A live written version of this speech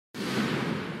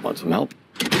Want some help?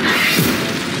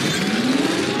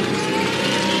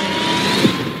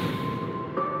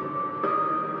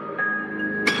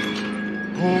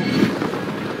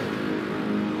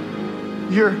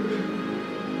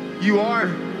 You are?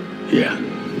 Yeah.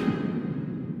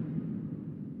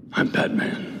 I'm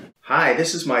Batman. Hi,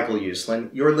 this is Michael Uslan.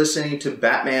 You're listening to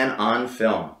Batman on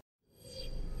Film.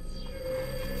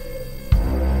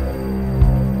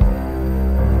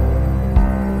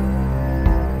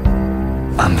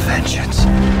 I'm vengeance.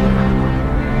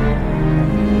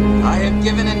 I have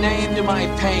given a name to my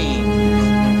pain.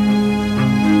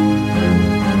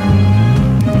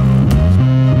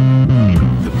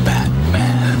 The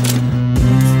Batman.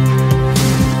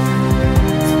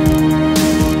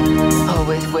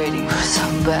 Always waiting for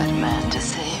some Batman to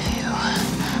save you.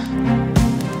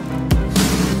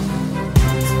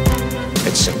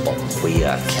 It's simple. We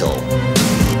kill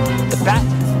the Bat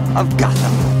of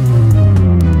Gotham.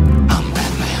 I'm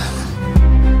Batman.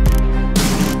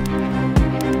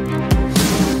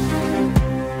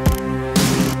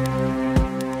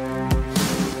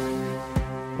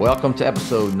 Welcome to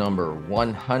episode number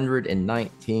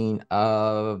 119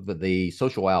 of the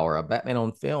Social Hour, a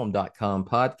BatmanOnFilm.com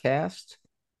podcast.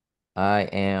 I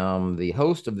am the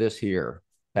host of this here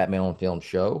Batman on Film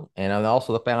show, and I'm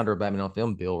also the founder of Batman on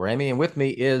Film, Bill Ramey. And with me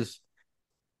is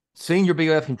senior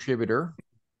BOF contributor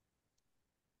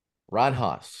Ryan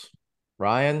Haas.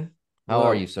 Ryan, how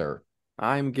are you, sir?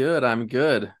 I'm good.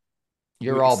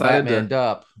 You're all Batmaned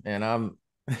up, and I'm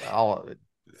all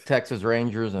Texas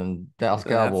Rangers and Dallas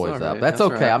Cowboys up. Right. That's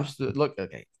okay. Right. I'm just look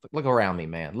around me,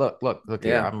 man. Look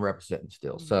here. I'm representing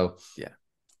still. So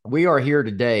we are here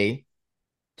today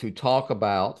to talk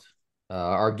about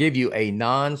or give you a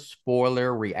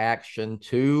non-spoiler reaction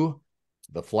to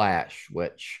The Flash,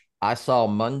 which I saw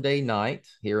Monday night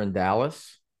here in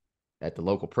Dallas at the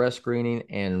local press screening.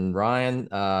 And Ryan,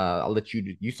 I'll let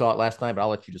you saw it last night, but I'll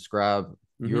let you describe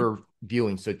your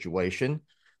viewing situation,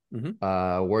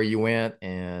 where you went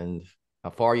and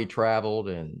how far you traveled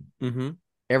and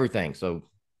everything. So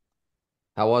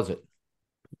how was it?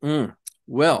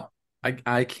 Well,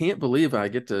 I can't believe I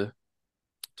get to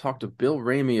talk to Bill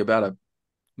Ramey about a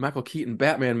Michael Keaton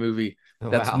Batman movie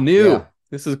that's new. Yeah.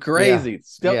 This is crazy.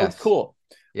 That was cool.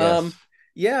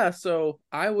 Yes. So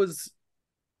I was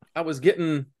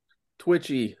getting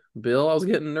twitchy, Bill. I was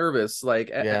getting nervous.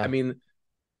 I mean,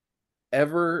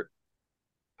 for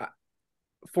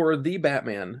the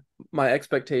Batman, my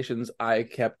expectations I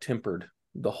kept tempered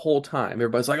the whole time.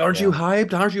 Everybody's like, "Aren't you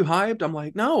hyped? Aren't you hyped?" I'm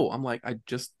like, "No." I'm like, I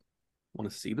just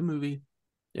want to see the movie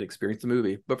and experience the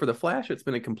movie. But for The Flash, it's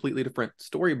been a completely different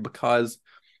story because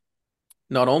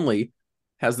not only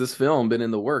has this film been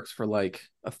in the works for like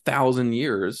 1,000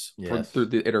 years through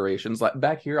the iterations. Like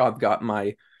back here, I've got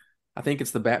I think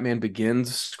it's the Batman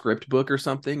Begins script book or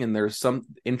something, and there's some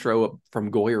intro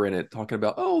from Goyer in it talking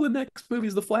about, the next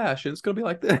movie's The Flash, and it's going to be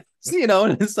like this,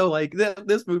 And so like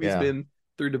this movie's been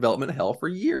through development hell for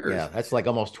years. Yeah, that's like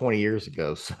almost 20 years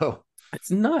ago. So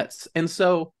it's nuts. And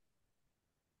so,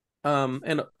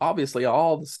 and obviously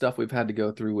all the stuff we've had to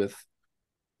go through with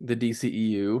the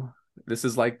DCEU, this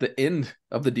is like the end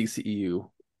of the DCEU,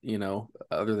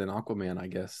 other than Aquaman, I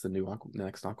guess, the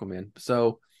next Aquaman.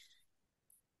 So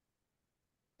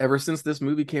ever since this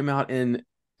movie came out at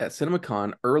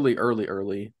CinemaCon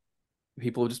early,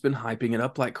 people have just been hyping it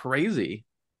up like crazy.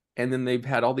 And then they've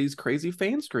had all these crazy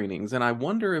fan screenings. And I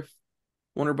wonder if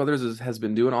Warner Brothers has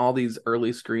been doing all these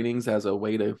early screenings as a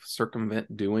way to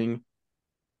circumvent doing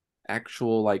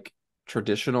actual like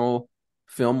traditional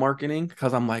film marketing.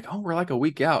 Because I'm like, we're like a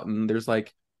week out and there's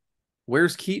like,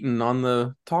 where's Keaton on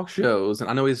the talk shows? And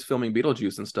I know he's filming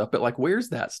Beetlejuice and stuff, but like, where's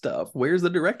that stuff? Where's the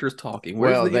directors talking?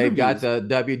 They've got the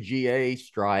WGA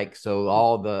strike, so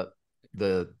all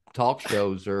the talk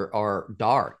shows are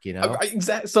dark,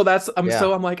 Exactly. So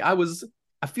I'm like, I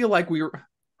feel like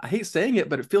I hate saying it,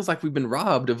 but it feels like we've been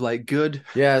robbed of like good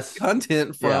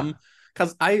content from,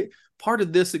 because part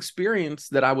of this experience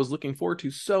that I was looking forward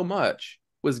to so much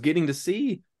was getting to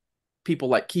see people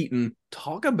like Keaton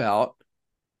talk about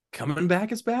coming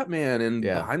back as Batman and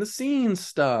behind the scenes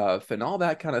stuff and all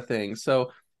that kind of thing.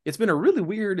 So it's been a really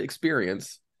weird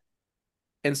experience.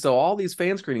 And so all these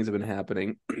fan screenings have been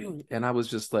happening. And I was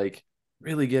just like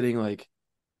really getting like,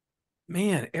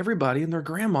 man, everybody and their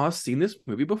grandma's seen this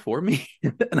movie before me.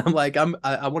 And I'm like, I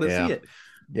want to see it.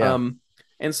 Yeah.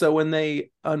 And so when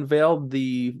they unveiled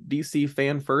the DC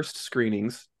Fan First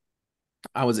screenings,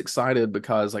 I was excited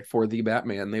because like for the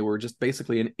Batman, they were just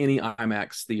basically in any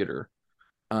IMAX theater.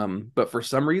 But for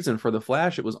some reason, for The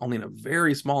Flash, it was only in a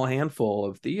very small handful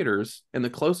of theaters, and the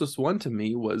closest one to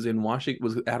me was in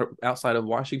Washington, outside of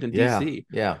Washington D.C.,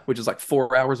 which is like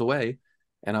 4 hours away.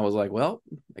 And I was like, well,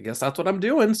 I guess that's what I'm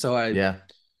doing. So I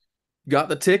got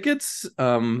the tickets,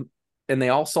 and they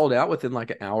all sold out within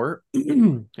like an hour.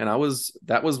 And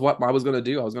that was what I was going to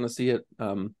do. I was going to see it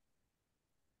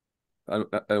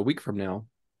a week from now.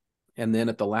 And then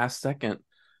at the last second,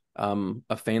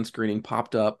 a fan screening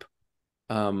popped up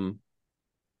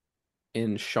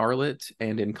in Charlotte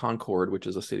and in Concord, which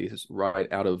is a city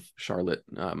right out of Charlotte,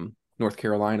 North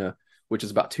Carolina, which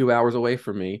is about 2 hours away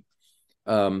from me.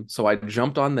 So I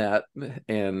jumped on that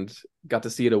and got to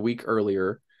see it a week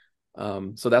earlier.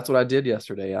 So that's what I did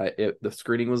yesterday. The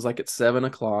screening was like at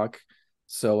 7:00.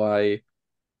 So I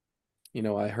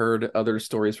heard other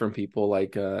stories from people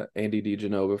like Andy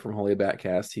DeGenova from Holy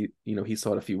Batcast. He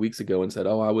saw it a few weeks ago and said,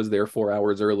 "Oh, I was there 4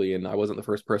 hours early and I wasn't the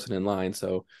first person in line."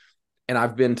 So, and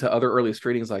I've been to other early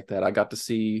screenings like that. I got to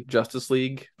see Justice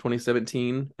League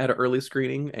 2017 at an early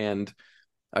screening, and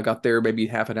I got there maybe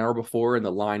half an hour before, and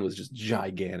the line was just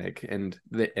gigantic. And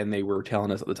they were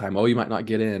telling us at the time, "Oh, you might not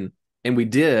get in." And we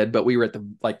did, but we were at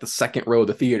the second row of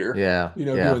the theater.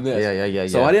 Doing this. Yeah.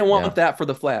 So I didn't want that for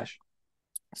The Flash.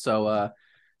 So I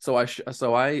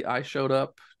showed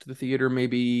up to the theater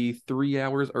maybe 3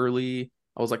 hours early.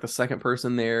 I was like the second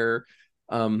person there,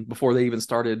 before they even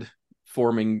started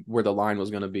forming where the line was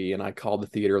going to be. And I called the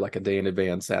theater like a day in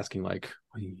advance, asking like,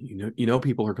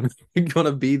 people are going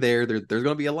to be there. There's going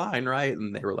to be a line, right?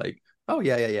 And they were like, "Oh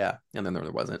yeah." And then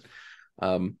there wasn't.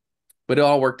 But it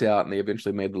all worked out, and they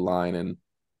eventually made the line, and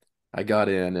I got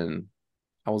in, and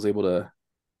I was able to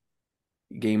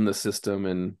game the system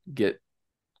and get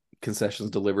concessions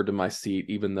delivered to my seat,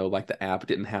 even though like the app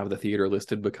didn't have the theater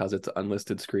listed because it's an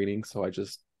unlisted screening. So I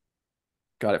just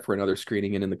got it for another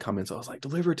screening, and in the comments I was like,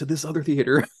 "Deliver it to this other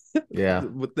theater,"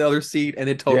 with the other seat, and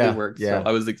it totally worked. So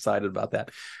I was excited about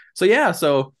that.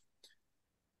 So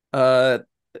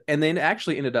and then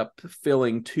actually ended up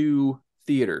filling 2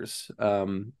 theaters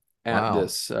at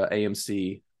this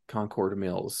AMC Concord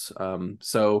Mills.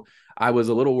 So I was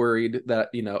a little worried that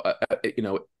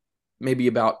maybe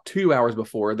about 2 hours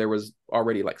before, there was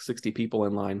already like 60 people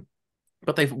in line,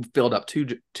 but they filled up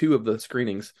two of the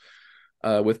screenings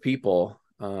with people.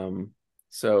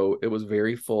 So it was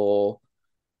very full,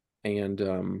 and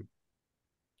so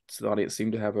the audience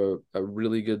seemed to have a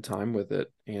really good time with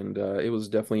it. And it was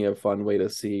definitely a fun way to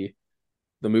see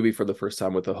the movie for the first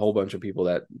time with a whole bunch of people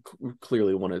that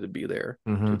clearly wanted to be there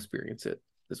to experience it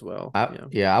as well.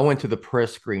 I went to the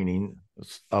press screening.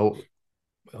 It's the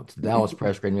Dallas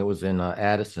press screening. It was in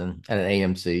Addison at an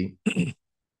AMC.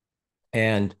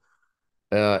 And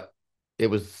it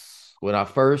was when I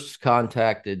first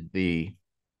contacted the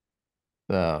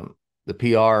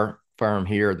PR firm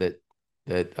here that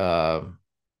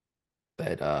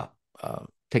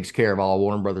takes care of all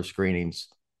Warner Brothers screenings.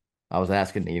 I was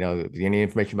asking, any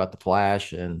information about the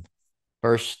Flash, and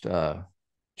first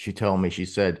she told me, she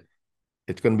said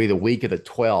it's going to be the week of the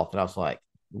 12th, and I was like,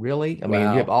 really? I mean,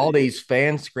 you have all these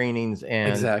fan screenings,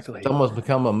 and it's almost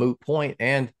become a moot point.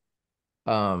 And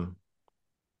they're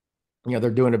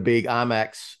doing a big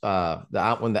IMAX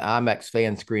when the IMAX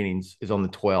fan screenings is on the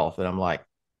 12th, and I'm like,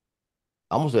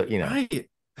 almost right.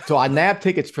 So I nabbed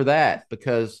tickets for that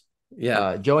because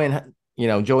Joanne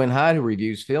Hyde, who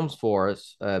reviews films for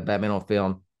us, Batman on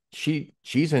Film,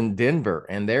 she's in Denver,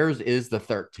 and theirs is the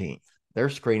 13th. Their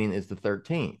screening is the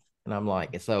 13th. And I'm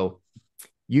like, so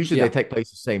usually they take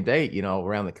place the same date,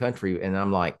 around the country. And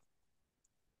I'm like,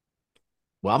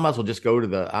 well, I might as well just go to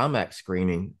the IMAX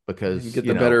screening because you get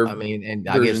the better. I mean, and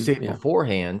version, I get to see it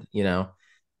beforehand,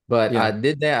 But I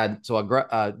did that. So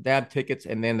I nabbed tickets,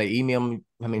 and then they emailed me.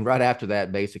 I mean, right after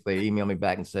that, basically, they emailed me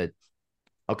back and said,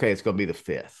 okay, it's going to be the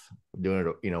 5th. We're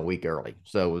doing it, a week early.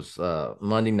 So it was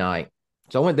Monday night.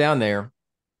 So I went down there.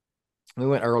 We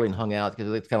went early and hung out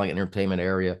because it's kind of like an entertainment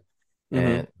area.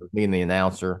 And me and the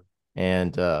announcer.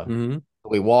 And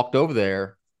we walked over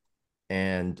there,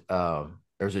 and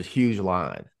there's this huge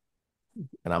line.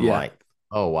 And I'm like,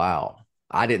 oh, wow.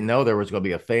 I didn't know there was going to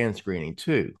be a fan screening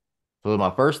too. So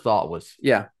my first thought was,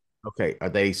 okay, are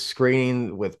they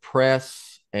screening with press?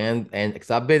 And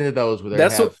because I've been to those where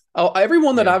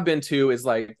everyone that I've been to is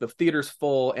like the theater's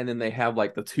full, and then they have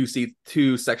like the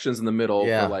two sections in the middle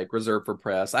for like reserved for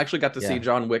press. I actually got to see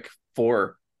John Wick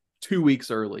 4 2 weeks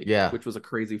early, which was a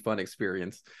crazy fun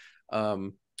experience.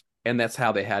 And that's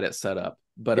how they had it set up.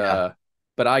 But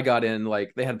I got in,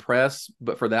 like, they had press,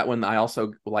 but for that one I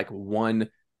also won.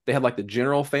 They had like the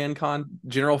general fan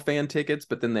tickets,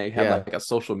 but then they had like a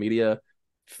social media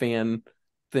fan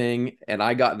thing, and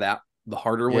I got the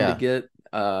harder one to get.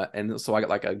 And so I got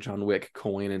like a John Wick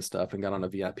coin and stuff and got on a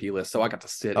VIP list. So I got to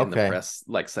sit in the press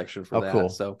like section for that. Cool.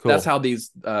 So cool. That's how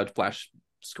these flash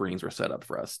screens were set up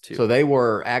for us too. So they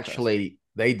were actually,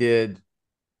 they did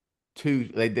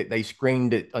they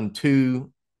screened it on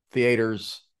 2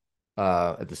 theaters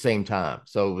at the same time.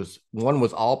 So it was, one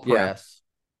was all press.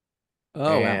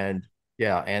 Oh, and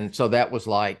wow. And so that was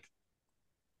like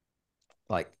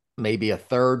maybe a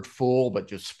third full, but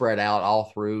just spread out all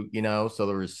through, so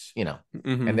there was,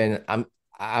 and then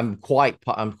I'm quite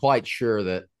sure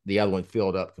that the other one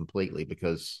filled up completely,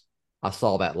 because I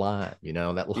saw that line,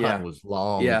 that line was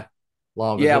long. Yeah.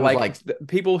 Like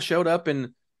people showed up, and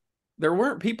there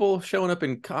weren't people showing up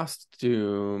in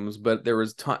costumes, but there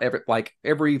was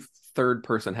every third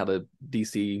person had a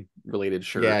DC related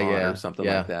shirt on or something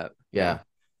like that. Yeah.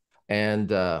 And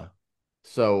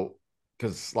so,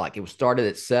 because it was started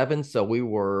at 7, so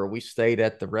we stayed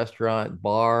at the restaurant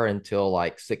bar until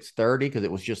like 6:30, because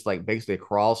it was just like basically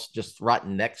across, just right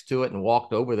next to it, and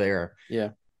walked over there.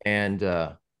 And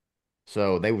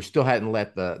so they still hadn't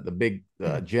let the big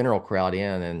general crowd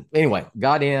in. And anyway,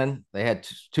 got in. They had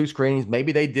 2 screenings.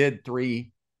 Maybe they did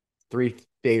three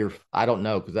theaters. I don't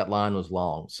know, because that line was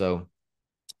long. So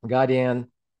got in,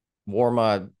 wore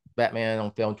my Batman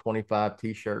on Film 25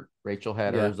 t-shirt. Rachel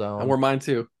had hers on. I wore mine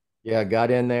too. Yeah, got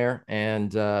in there.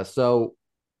 And so,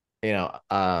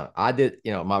 I did,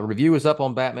 my review is up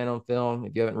on Batman on Film.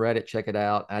 If you haven't read it, check it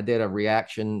out. I did a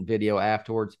reaction video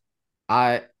afterwards.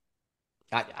 I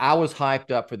was hyped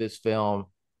up for this film,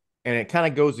 and it kind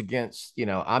of goes against,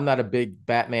 I'm not a big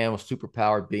Batman with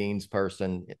superpowered beings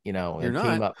person, and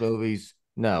team up movies.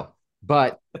 No,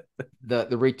 but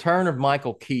the return of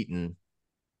Michael Keaton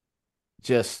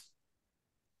just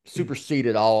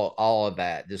superseded all of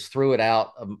that. Just threw it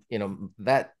out.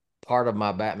 That part of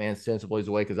my Batman sensibilities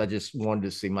away, because I just wanted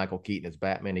to see Michael Keaton as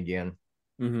Batman again.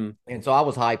 And so I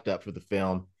was hyped up for the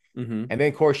film. And then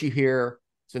of course you hear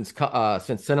since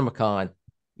CinemaCon,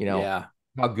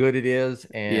 how good it is,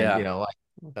 and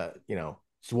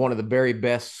it's one of the very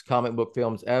best comic book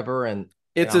films ever. And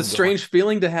it's a strange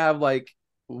feeling to have like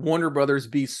Warner Brothers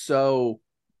be so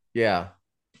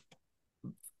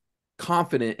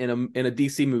confident in a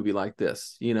DC movie like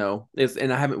this, we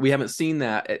haven't seen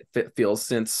that, it feels,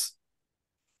 since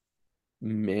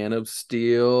Man of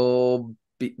Steel,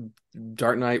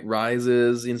 Dark Knight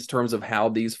Rises, in terms of how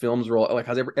these films roll. Like,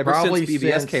 ever since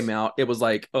BVS came out, it was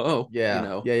like, they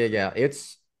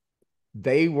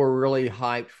were really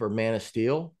hyped for Man of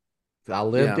Steel. I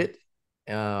lived it.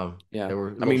 They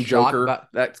were, Joker,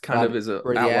 that's kind of is a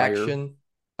outlier.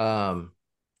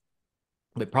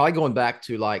 But probably going back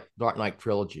to like Dark Knight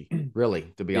trilogy,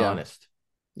 really, to be honest.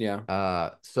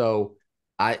 So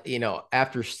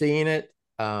after seeing it,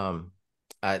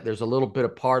 there's a little bit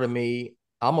of part of me,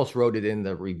 I almost wrote it in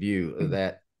the review,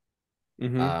 that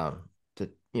to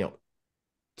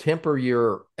temper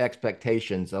your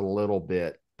expectations a little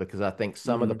bit, because I think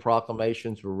some of the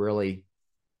proclamations were really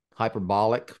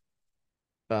hyperbolic.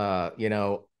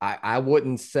 I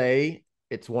wouldn't say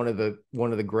it's one of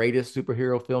the greatest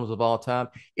superhero films of all time.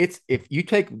 It's, if you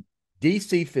take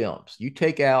DC films, you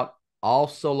take out all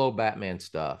solo Batman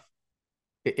stuff,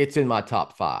 it's in my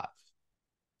top 5.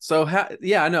 So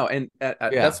I know, and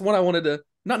that's one I wanted to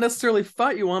not necessarily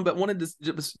fight you on, but wanted to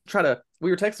just try to. We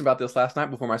were texting about this last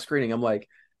night before my screening. I'm like,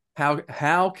 how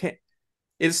can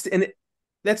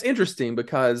that's interesting,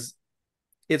 because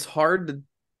it's hard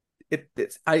to.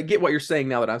 I get what you're saying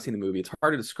now that I've seen the movie. It's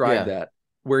hard to describe that,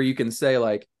 where you can say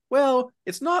like, well,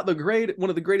 it's not one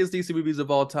of the greatest DC movies of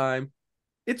all time.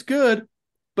 It's good,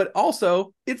 but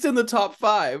also it's in the top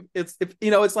 5. It's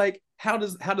like, how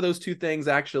do those two things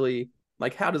actually,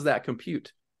 like, how does that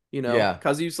compute?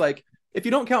 Because you just like, if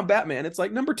you don't count Batman, it's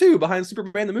like number 2 behind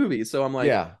Superman the movie. So I'm like,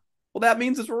 well, that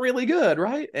means it's really good,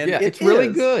 right? And it's really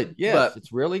good. Yes,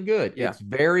 it's really good. It's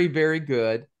very, very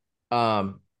good.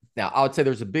 Now I would say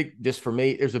there's a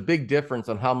big difference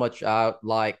on how much I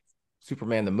like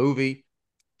Superman the movie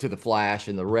to the Flash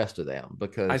and the rest of them,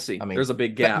 because I see. There's a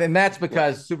big gap, and that's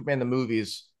because Superman the movie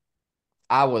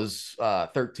I was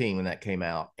 13 when that came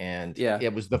out, and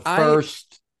it was the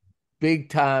first big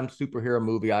time superhero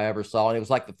movie I ever saw, and it was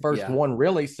like the first one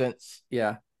really since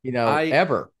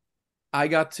ever. I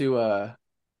got to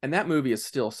and that movie is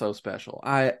still so special.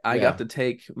 I got to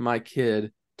take my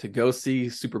kid to go see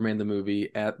Superman the movie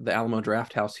at the Alamo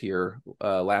Drafthouse here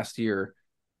last year,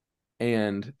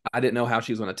 and I didn't know how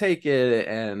she was going to take it,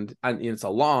 and it's a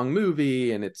long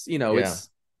movie, and it's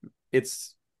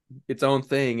it's its own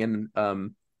thing,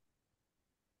 and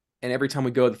every time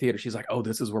we go to the theater, she's like, "Oh,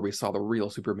 this is where we saw the real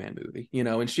Superman movie,"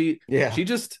 and she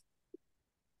just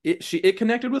it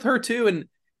connected with her too, and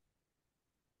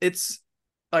it's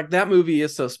like that movie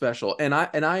is so special. And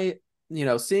I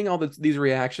seeing all these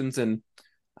reactions, and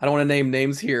I don't want to name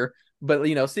names here, but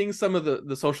seeing some of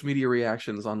the social media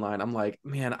reactions online, I'm like,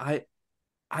 man,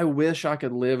 I wish I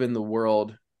could live in the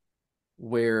world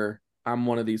where I'm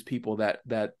one of these people that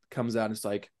comes out and it's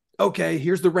like, okay,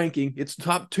 here's the ranking. It's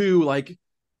top 2. Like,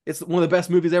 it's one of the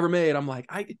best movies ever made. I'm like,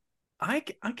 I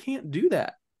can't do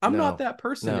that. I'm not that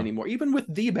person anymore. Even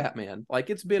with the Batman,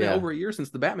 like, it's been over a year since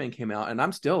the Batman came out, and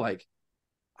I'm still like,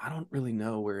 I don't really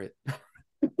know where it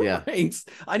ranks.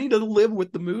 I need to live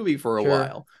with the movie for a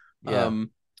while. Yeah.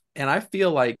 And I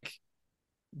feel like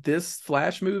this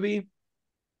Flash movie,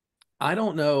 I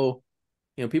don't know.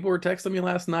 People were texting me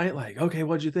last night, like, okay,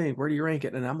 what'd you think? Where do you rank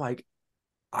it? And I'm like,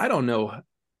 I don't know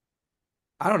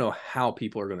how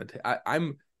people are going to I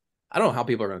don't know how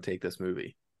people are going to take this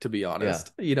movie, to be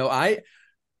honest. I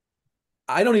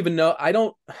don't even know. I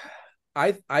thought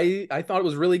it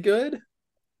was really good,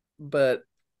 but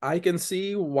I can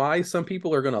see why some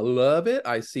people are going to love it.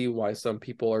 I see why some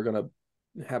people are going to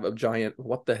have a giant,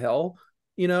 what the hell,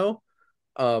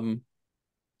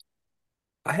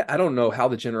 I don't know how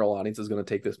the general audience is going to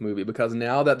take this movie, because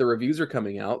now that the reviews are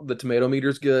coming out, the tomato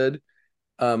meter's good,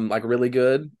 like really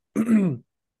good.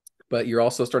 But you're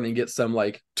also starting to get some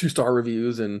like 2-star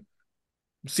reviews and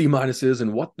C minuses,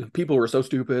 and what people were so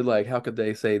stupid. Like, how could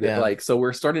they say that? Yeah. Like, so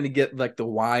we're starting to get like the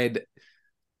wide,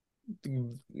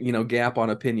 gap on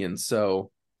opinions.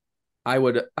 So I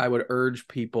would urge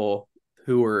people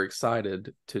who are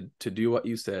excited to do what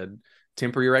you said.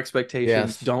 Temper your expectations.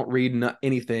 Yes. Don't read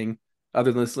anything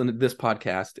other than listen to this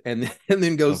podcast, and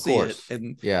then go see it.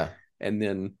 And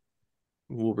then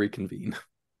we'll reconvene.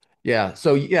 Yeah.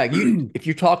 So if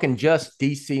you're talking just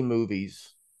DC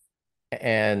movies,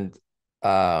 and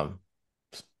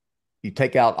you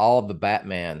take out all of the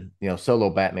Batman, solo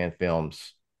Batman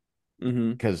films,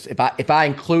 because if I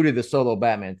included the solo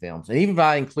Batman films, and even if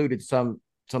I included some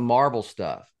Marvel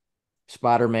stuff,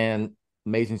 Spider-Man,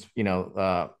 Amazing,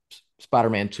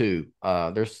 Spider-Man 2,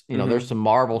 there's there's some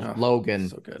Marvel, Logan,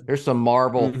 so good. There's some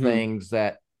Marvel things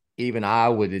that even I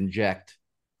would inject,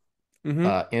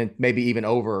 and maybe even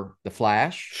over the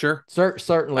Flash. Sure.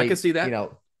 Certainly I can see that.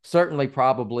 Certainly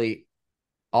probably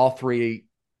all 3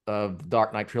 of the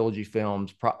Dark Knight trilogy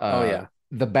films.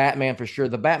 The Batman for sure.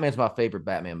 The Batman's my favorite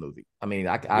Batman movie. I mean,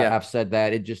 I've said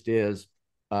that. It just is.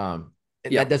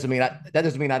 That doesn't mean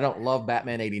I don't love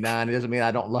Batman 89. It doesn't mean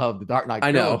I don't love the Dark Knight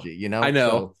trilogy. I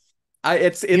know. So,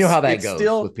 it's how that goes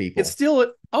still, with people. It's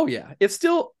still it's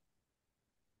still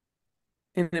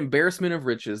an embarrassment of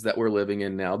riches that we're living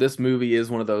in now. This movie is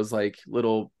one of those like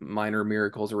little minor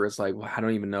miracles where it's like, well, I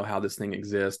don't even know how this thing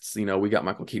exists. We got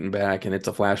Michael Keaton back, and it's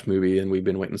a Flash movie, and we've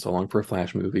been waiting so long for a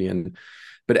Flash movie.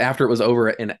 But after it was over,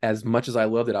 and as much as I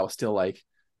loved it, I was still like,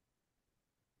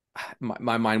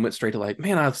 my mind went straight to like,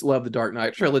 man, I love the Dark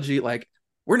Knight trilogy. Like,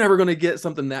 we're never going to get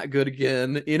something that good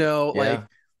again. Like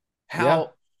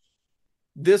how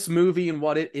this movie and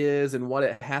what it is and what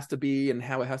it has to be and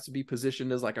how it has to be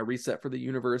positioned as like a reset for the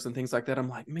universe and things like that. I'm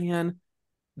like, man,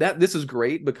 this is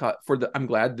great, because I'm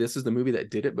glad this is the movie that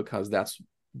did it, because that's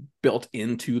built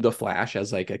into the Flash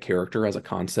as like a character, as a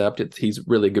concept. He's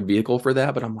really a good vehicle for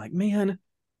that. But I'm like, man,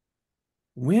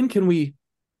 when can we?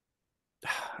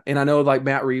 And I know like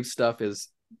Matt Reeves stuff is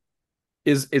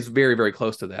very, very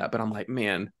close to that, but I'm like,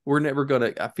 man, we're never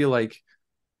gonna. I feel like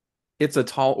it's a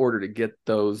tall order to get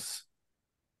those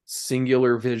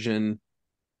singular vision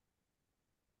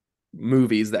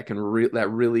movies that can that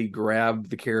really grab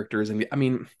the characters. And I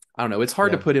mean, I don't know, it's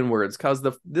hard to put in words, because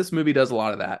this movie does a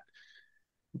lot of that.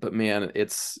 But man,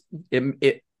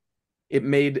 it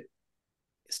made,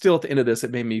 still at the end of this,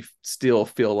 it made me still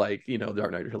feel like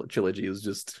Dark Knight trilogy is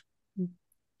just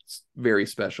very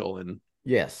special. And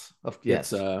yes,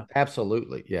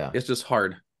 absolutely, it's just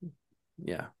hard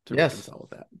to reconcile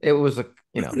with that. It was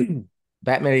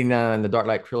Batman 89, the Dark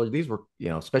Knight trilogy, these were,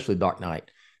 especially Dark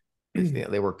Knight,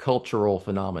 they were cultural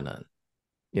phenomenon.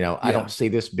 I don't see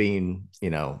this being,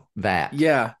 that.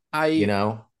 Yeah.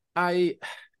 And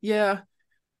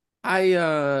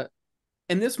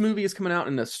this movie is coming out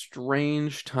in a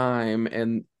strange time,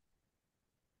 and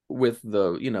with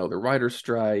the, the writer's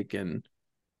strike, and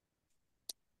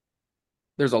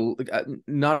there's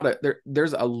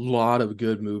there's a lot of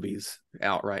good movies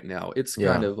out right now. It's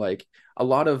kind of like a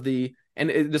lot of the,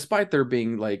 and despite there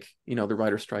being like, the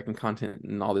writer's strike and content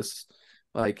and all this,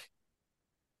 like,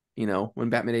 when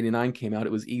Batman 89 came out,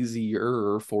 it was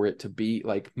easier for it to be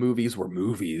like, movies were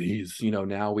movies,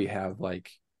 now we have like,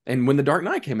 and when The Dark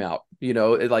Knight came out,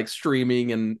 it, like,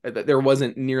 streaming, and there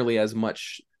wasn't nearly as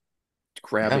much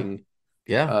grabbing.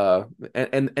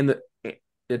 And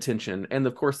attention. And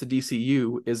of course the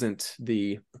DCU isn't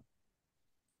the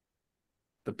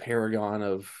paragon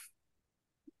of,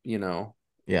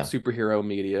 superhero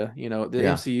media. The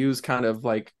MCU is kind of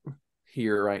like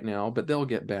here right now, but they'll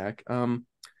get back. And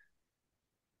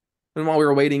while we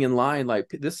were waiting in line, like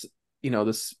this,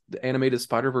 this animated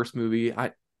Spider-Verse movie,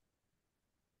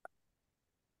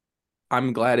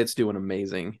 I'm glad it's doing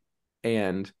amazing.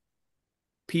 And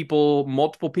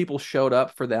multiple people showed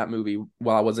up for that movie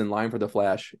while I was in line for The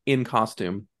Flash in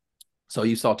costume. So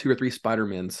you saw 2 or 3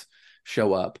 Spider-Mans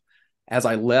show up. As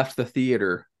I left the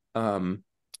theater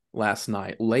last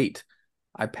night late,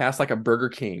 I passed like a Burger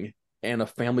King, and a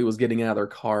family was getting out of their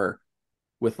car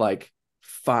with like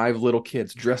 5 little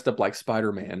kids dressed up like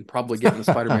Spider-Man, probably getting the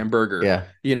Spider-Man burger.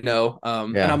 And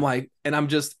I'm like, and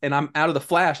I'm out of The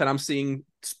Flash, and I'm seeing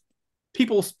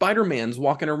people Spider-Mans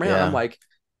walking around. I'm like,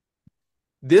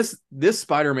 this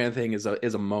Spider-Man thing is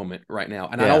a moment right now,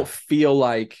 and I don't feel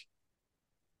like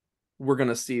we're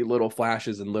gonna see little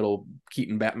Flashes and little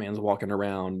Keaton Batmans walking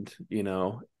around,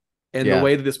 and the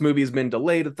way that this movie has been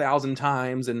delayed 1,000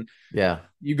 times, and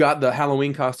you got the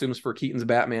Halloween costumes for Keaton's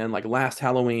Batman like last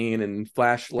Halloween and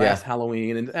Flash last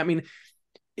Halloween, and I mean,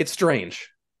 it's strange.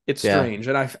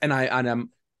 And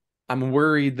I'm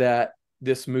worried that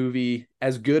this movie,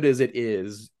 as good as it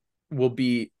is, will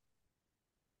be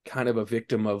kind of a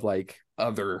victim of like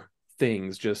other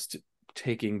things just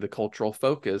taking the cultural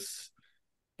focus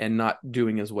and not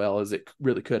doing as well as it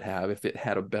really could have if it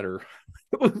had a better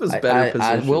position.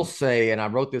 I will say, and I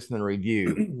wrote this in the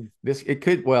review, this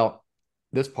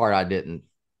part I didn't.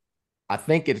 I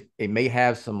think it may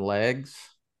have some legs.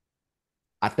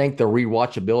 I think the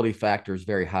rewatchability factor is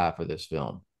very high for this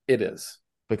film. It is.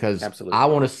 Because absolutely, I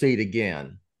want to see it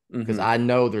again, because I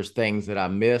know there's things that I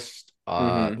missed.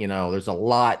 There's a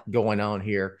lot going on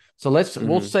here. So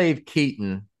we'll save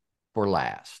Keaton for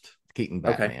last. Keaton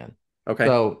Batman. Okay.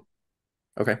 So,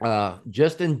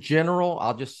 just in general,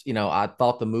 I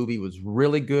thought the movie was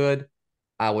really good.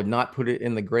 I would not put it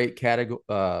in the great category.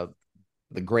 The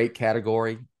great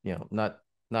category. Not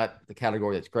the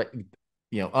category that's great.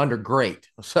 Under great.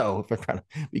 So if we're trying to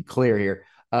be clear here,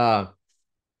 but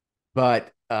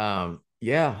I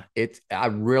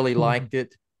really liked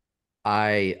it.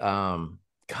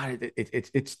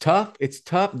 It's tough. It's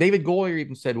tough. David Goyer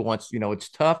even said once, it's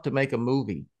tough to make a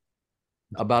movie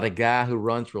about a guy who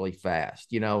runs really fast,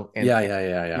 because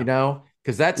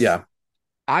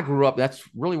I grew up, that's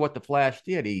really what the Flash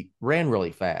did. He ran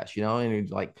really fast, and he'd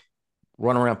like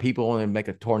run around people and make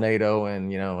a tornado,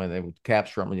 and and they would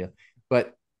capture them.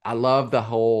 But I love the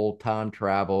whole time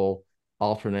travel,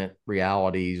 alternate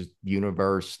realities,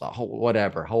 universe, the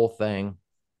whole thing.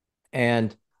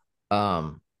 And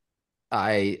I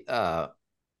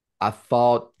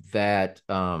thought that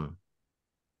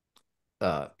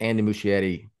Andy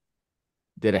Muschietti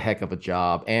did a heck of a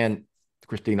job, and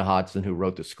Christina Hodson, who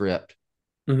wrote the script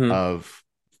there's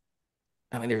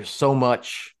so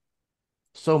much,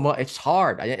 it's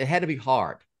hard. It had to be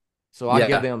hard. So I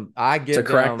give them to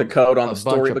crack the code on the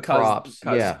story, because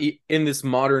in this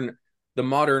modern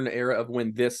era of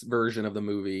when this version of the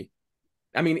movie,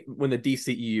 I mean, when the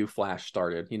DCEU Flash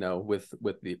started, with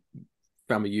the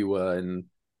Famuyiwa and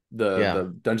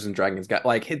the Dungeons and Dragons got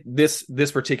like this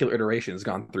particular iteration has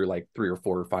gone through like 3 or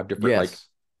 4 or 5 different like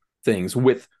things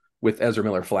with Ezra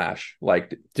Miller Flash,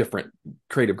 like different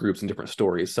creative groups and different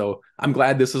stories. So I'm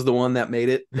glad this is the one that made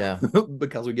it.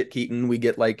 Because we get Keaton, we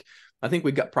get I think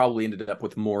we probably ended up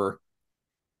with more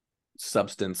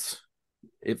substance,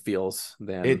 it feels,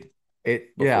 than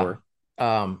before.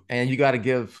 And you got to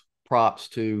give props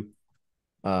to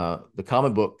the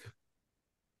comic book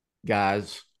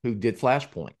guys who did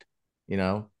Flashpoint.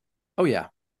 The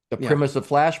premise of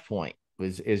Flashpoint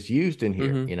is used in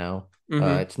here.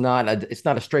 It's not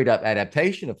a straight up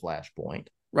adaptation of Flashpoint,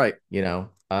 right?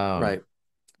 Right.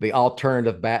 The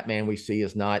alternative Batman we see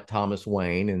is not Thomas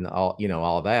Wayne and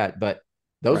all that, but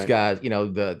those guys,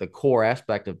 the core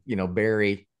aspect of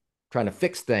Barry trying to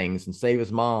fix things and save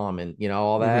his mom and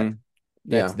all that,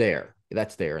 that's there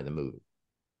in the movie.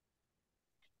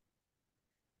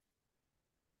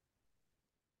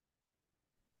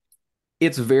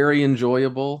 It's very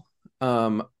enjoyable.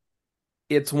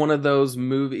 It's one of those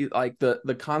movies, like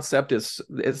the concept is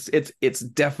it's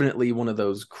definitely one of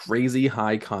those crazy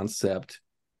high concept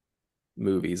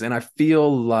movies. And I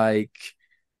feel like,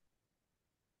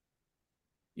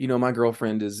 my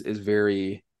girlfriend is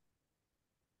very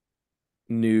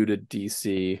new to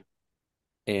DC,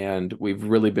 and we've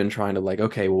really been trying to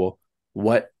okay, well,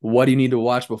 what do you need to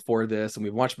watch before this? And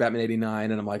we've watched Batman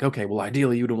 89, and I'm like, okay, well,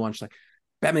 ideally you would watch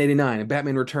Batman 89 and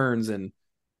Batman Returns and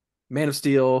Man of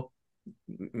Steel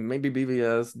maybe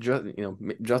BVS,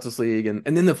 Justice League, and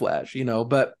then the Flash,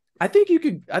 but I think you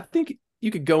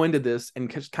could go into this and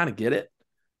just kind of get it,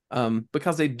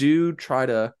 because they do try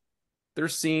to, their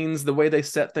scenes, the way they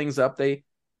set things up, they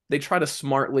try to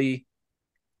smartly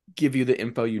give you the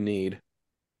info you need.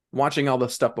 Watching all the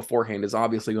stuff beforehand is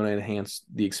obviously going to enhance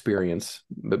the experience,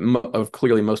 but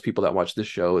clearly most people that watch this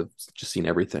show have just seen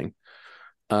everything.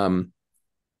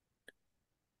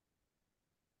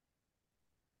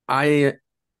 I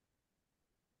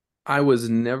was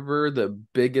never the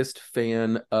biggest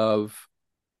fan of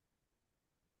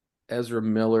Ezra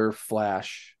Miller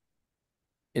Flash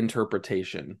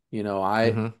interpretation.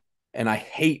 And I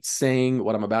hate saying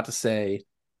what I'm about to say,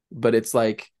 but it's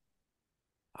like,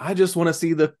 I just want to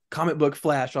see the comic book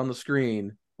Flash on the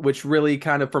screen, which really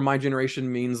kind of for my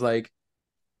generation means like,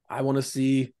 I want to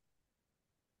see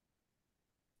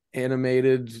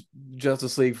animated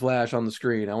Justice League Flash on the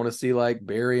screen. I want to see like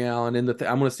Barry Allen in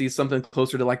I want to see something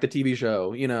closer to like the TV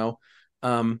show,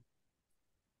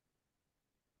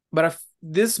 but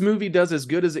this movie does as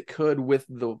good as it could with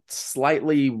the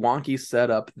slightly wonky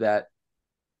setup that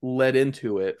led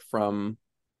into it from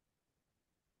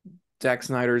Zack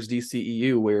Snyder's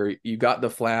DCEU, where you got the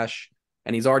Flash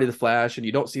and he's already the Flash and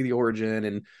you don't see the origin,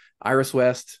 and Iris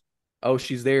West, oh,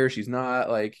 she's there, she's not,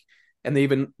 like, and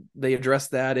they address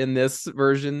that in this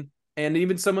version. And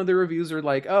even some of the reviews are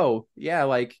like, oh yeah,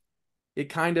 like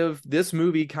this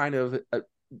movie kind of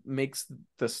makes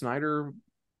the Snyder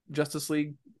Justice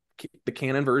League the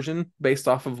canon version based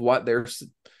off of what they're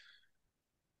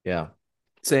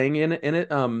saying in it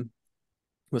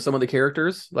with some of the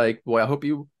characters. Like, boy, I hope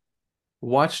you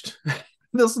watched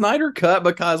the Snyder cut,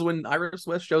 because when Iris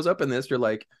West shows up in this, you're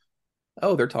like,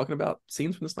 oh, they're talking about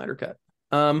scenes from the Snyder cut.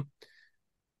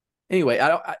 Anyway,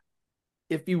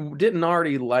 if you didn't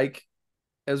already like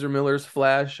Ezra Miller's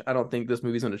Flash, I don't think this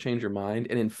movie's going to change your mind.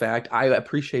 And in fact, I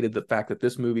appreciated the fact that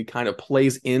this movie kind of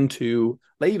plays into,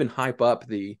 they even hype up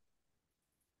the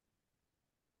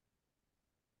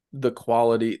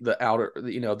quality, the outer,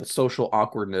 the social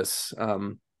awkwardness.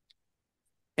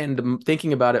 And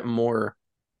thinking about it more,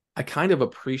 I kind of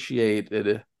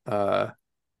appreciated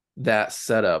that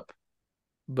setup,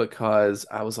 because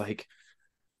I was like,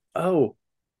 oh,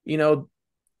 one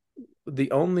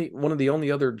of the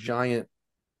only other giant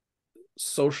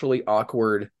socially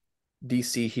awkward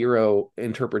DC hero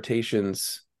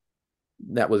interpretations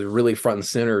that was really front and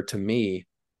center to me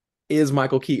is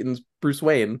Michael Keaton's Bruce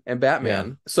Wayne and Batman.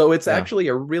 Yeah. So it's actually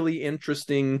a really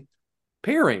interesting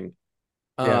pairing.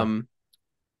 Beyond,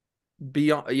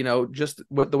 just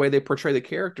the way they portray the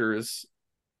characters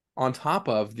on top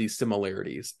of these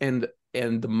similarities, and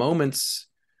the moments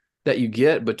that you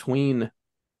get between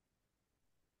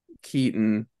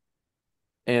Keaton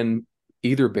and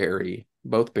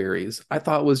both Barrys, I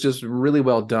thought was just really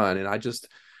well done. And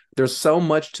there's so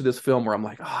much to this film where I'm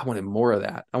like, oh, I wanted more of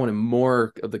that. I wanted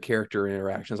more of the character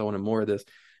interactions. I wanted more of this.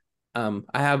 I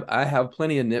have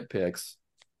plenty of nitpicks,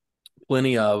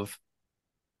 plenty of,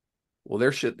 well,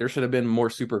 there should have been more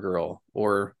Supergirl,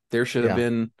 or there should have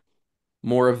been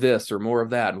more of this or more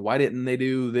of that. And why didn't they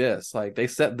do this? Like, they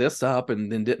set this up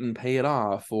and then didn't pay it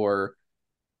off, or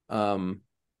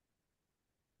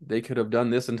they could have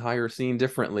done this entire scene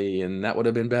differently and that would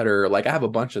have been better. Like, I have a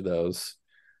bunch of those.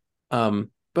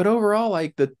 But overall,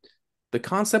 like, the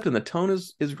concept and the tone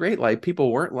is great. Like,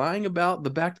 people weren't lying about the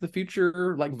Back to the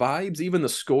Future like vibes. Even the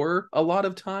score a lot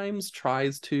of times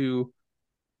tries to,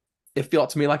 it felt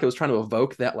to me like it was trying to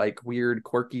evoke that like weird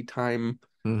quirky time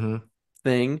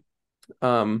thing.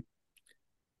 And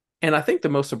I think the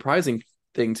most surprising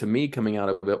thing to me coming out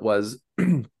of it was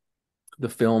the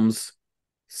film's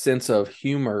sense of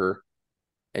humor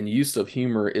and use of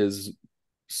humor is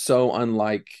so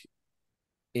unlike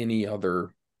any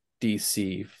other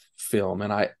DC film.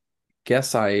 And I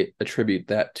guess I attribute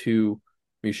that to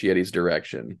Muschietti's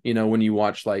direction. When you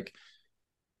watch like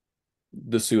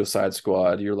the Suicide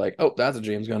Squad, you're like, oh, that's a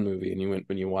James Gunn movie. And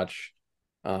when you watch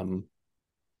any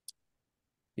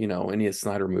of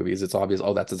Snyder movies, it's obvious,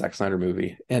 oh, that's a Zack Snyder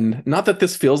movie. And not that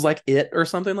this feels like It or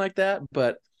something like that,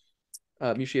 but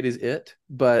Muschietti's It,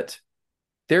 but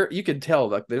there you could tell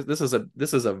like this is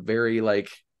a very, like,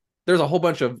 there's a whole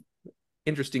bunch of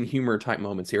interesting humor type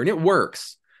moments here, and it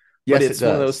works. Yes, but it's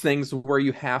one of those things where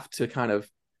you have to kind of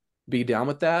be down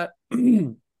with that.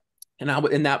 And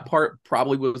that part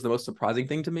probably was the most surprising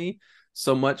thing to me.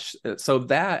 So much so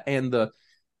that, and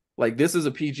this is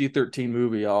a PG-13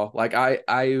 movie, y'all. Like,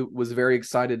 I was very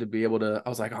excited to be able to, I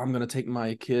was like, oh, I'm going to take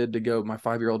my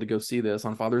 5-year-old to go see this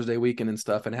on Father's Day weekend and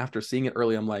stuff. And after seeing it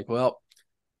early, I'm like, well,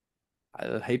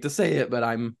 I hate to say it, but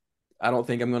I'm I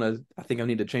think I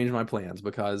need to change my plans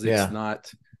because it's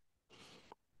not.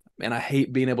 And I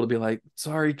hate being able to be like,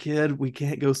 sorry, kid, we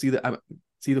can't go see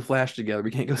the Flash together. We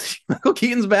can't go see Michael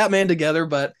Keaton's Batman together.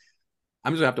 But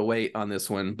I'm just gonna have to wait on this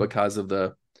one because of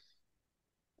the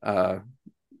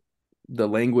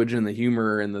language and the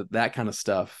humor and that kind of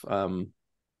stuff.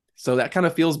 So that kind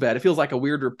of feels bad. It feels like a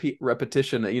weird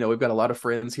repetition. You know, we've got a lot of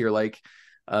friends here, like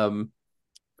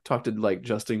talked to like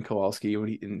Justin Kowalski,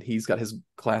 and he's got his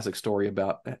classic story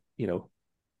about, you know,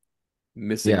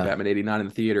 missing Batman 89 in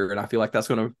the theater, and I feel like that's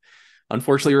going to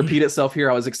unfortunately repeat itself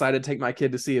here. I was excited to take my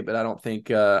kid to see it, but I don't think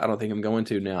I'm going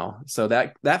to now. So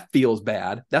that feels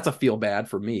bad. That's a feel bad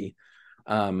for me.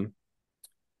 But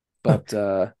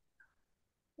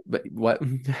what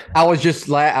I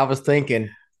was thinking,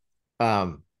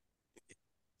 I'm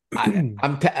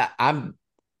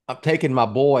taking my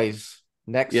boys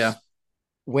next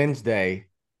Wednesday.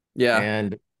 Yeah.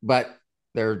 But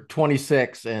they're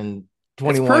 26 and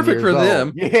 21 it's perfect years for old.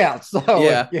 them. Yeah. So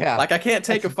yeah. Like I can't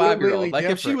take That's a 5-year-old. really like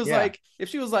if she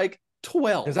was like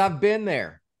 12. Because I've been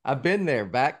there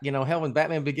back, you know, hell, when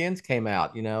Batman Begins came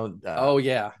out, you know.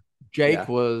 Jake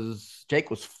was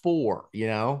 4, you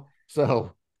know.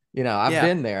 So, you know, I've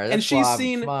been there. That's and she's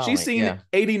seen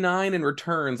 89 and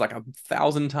Returns like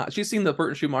 1,000 times. She's seen the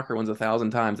Burton Schumacher ones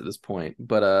 1,000 times at this point.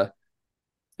 But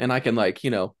and I can, like,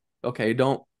 you know, okay,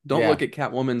 don't look at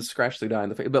Catwoman's scratch the guy in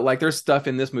the face. But like there's stuff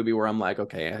in this movie where I'm like,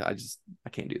 okay, I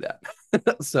can't do that.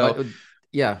 So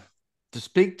to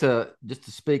speak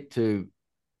to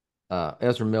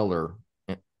Ezra Miller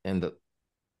and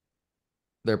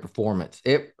their performance,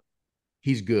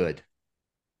 he's good.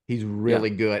 He's really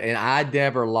good. And I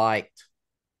never liked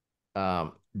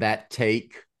that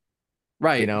take.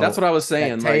 Right. You know, that's what I was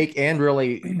saying. That take, and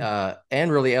really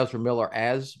Ezra Miller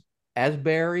as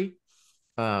Barry.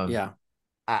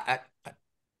 I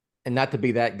and not to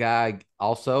be that guy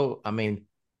also. I mean,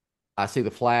 I see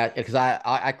the Flash because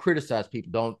I criticize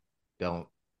people, don't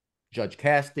judge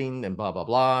casting and blah blah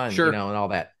blah, and you know, and all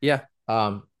that. Yeah.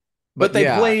 But they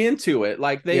play into it.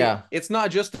 Like it's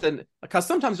not just because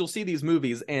sometimes you'll see these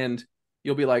movies and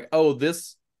you'll be like, oh,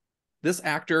 this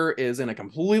actor is in a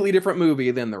completely different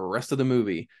movie than the rest of the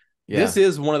movie. This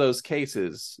is one of those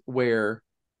cases where,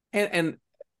 and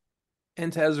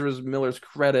to Ezra Miller's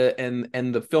credit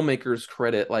and the filmmaker's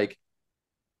credit, like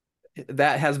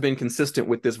that has been consistent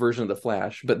with this version of the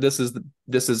Flash. But this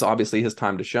is obviously his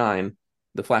time to shine.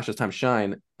 The Flash's time to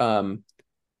shine.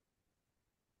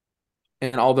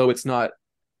 And although it's not,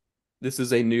 this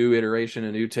is a new iteration,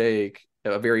 a new take,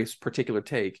 a very particular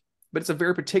take, but it's a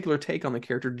very particular take on the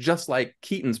character, just like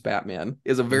Keaton's Batman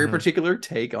is a very particular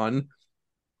take on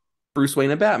Bruce Wayne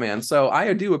and Batman. So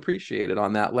I do appreciate it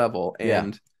on that level.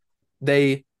 And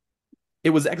it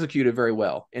was executed very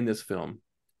well in this film.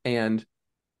 And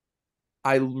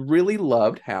I really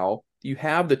loved how you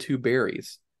have the two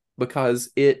Barrys,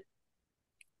 because the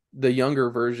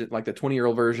younger version, like the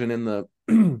 20-year-old version and the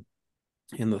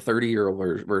in the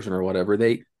 30-year-old version or whatever,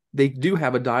 they do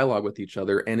have a dialogue with each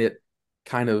other, and it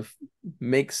kind of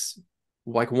makes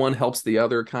like one helps the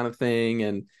other kind of thing,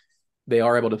 and they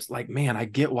are able to, like, man, I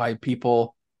get why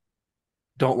people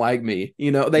don't like me,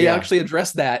 you know. They actually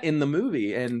address that in the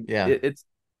movie, and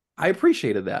I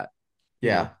appreciated that.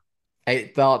 I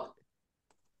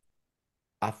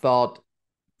thought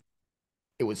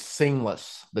it was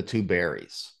seamless, the two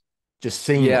Barrys, just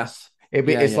seamless.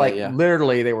 It's like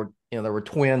literally there were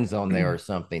twins on there or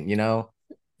something, you know.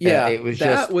 It was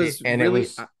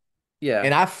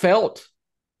and I felt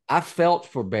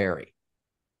for Barry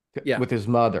with his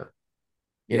mother.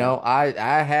 You know,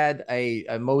 I had a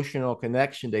emotional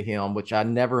connection to him, which I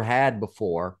never had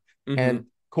before. And of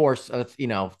course, you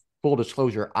know, full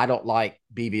disclosure, I don't like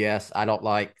BVS. I don't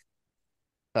like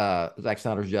Zack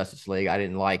Snyder's Justice League. I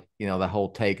didn't like, you know, the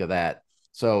whole take of that.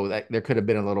 So there could have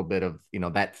been a little bit of, you know,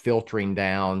 that filtering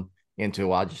down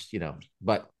into, I just, you know,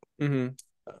 but on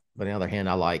the other hand,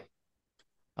 I like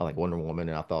Wonder Woman,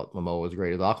 and I thought Momoa was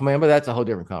great as Aquaman, but that's a whole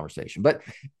different conversation. But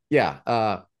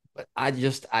but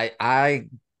I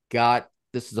got,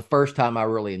 this is the first time I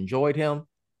really enjoyed him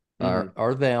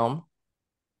or them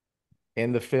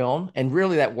in the film. And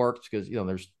really that works because, you know,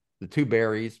 there's the two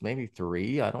Barrys, maybe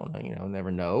 3, I don't know, you know,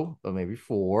 never know, but maybe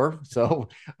 4. So,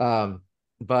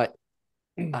 but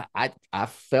I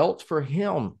felt for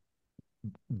him,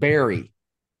 Barry,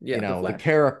 you know, the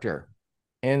character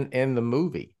in the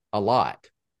movie a lot.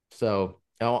 So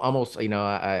almost, you know,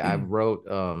 I wrote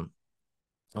on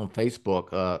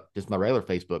Facebook, just my regular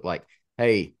Facebook, like,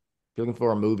 hey, if you're looking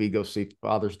for a movie, go see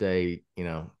Father's Day, you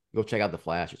know, go check out The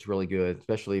Flash. It's really good,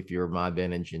 especially if you're my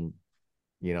vintage and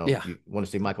You want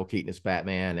to see Michael Keaton as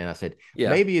Batman. And I said, Yeah.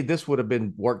 maybe this would have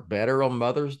been worked better on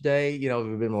Mother's Day. It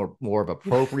would have been more of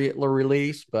appropriate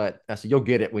release. But I said, you'll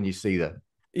get it when you see the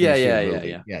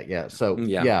movie. Yeah. So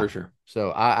yeah, for sure. So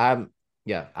I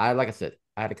like I said,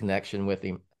 I had a connection with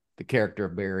him, the character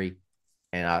of Barry,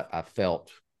 and I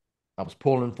felt I was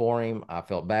pulling for him. I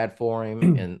felt bad for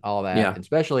him and all that. Yeah. And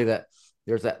especially that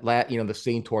there's that the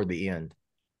scene toward the end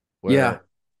where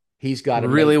he's got to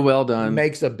really well done. He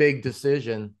makes a big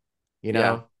decision,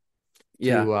 to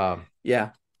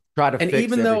try to fix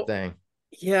even everything.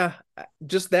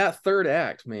 Just that third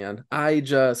act, man.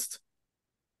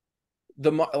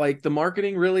 The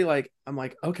marketing really, like, I'm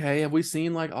like, okay, have we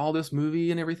seen like all this movie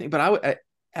and everything? But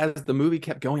as the movie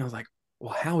kept going, I was like,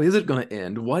 well, how is it going to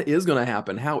end? What is going to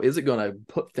happen? How is it going to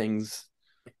put things?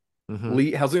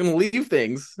 How's it going to leave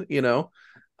things?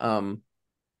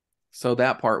 So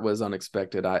that part was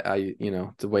unexpected.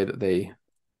 The way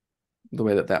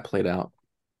that played out.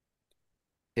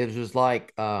 It was just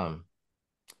like I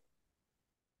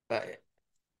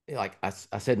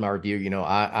said in my review,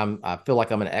 I feel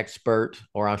like I'm an expert,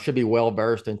 or I should be well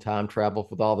versed in time travel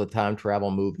with all the time travel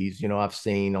movies, I've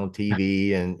seen on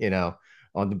TV and,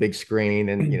 on the big screen,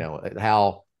 and,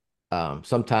 how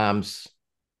sometimes,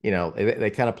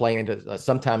 they kind of play into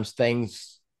sometimes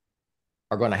things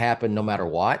are going to happen no matter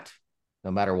what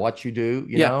you do,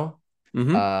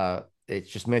 it's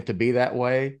just meant to be that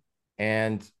way.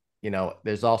 And,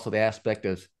 there's also the aspect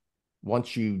of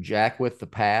once you jack with the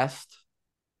past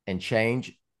and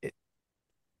change it,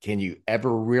 can you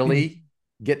ever really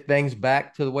get things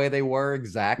back to the way they were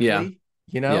exactly?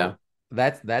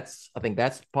 That's I think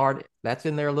that's part that's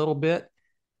in there a little bit.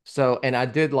 So, and I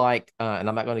did like, and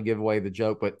I'm not going to give away the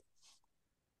joke, but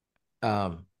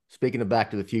speaking of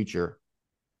Back to the Future,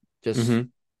 just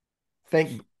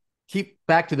keep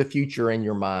Back to the Future in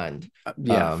your mind.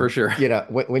 For sure.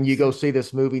 When you go see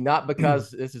this movie, not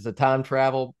because this is a time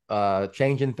travel,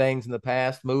 changing things in the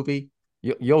past movie,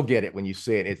 you'll get it when you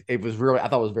see it. It was really, I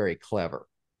thought it was very clever,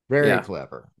 very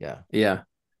clever. Yeah.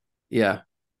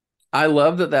 I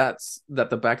love that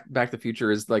the Back to the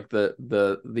Future is like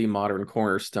the modern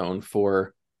cornerstone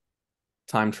for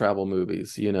time travel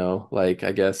movies. Like,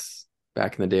 I guess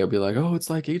back in the day, it'll be like, oh, it's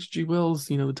like H.G. Wells,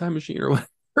 the Time Machine or whatever.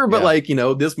 But like,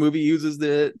 this movie uses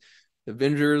it.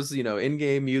 Avengers,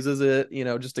 Endgame uses it,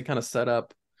 just to kind of set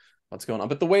up what's going on.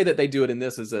 But the way that they do it in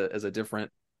this is a different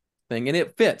thing, and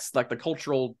it fits, like the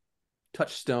cultural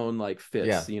touchstone, like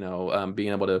fits.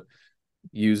 Being able to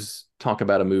talk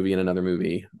about a movie in another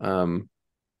movie, or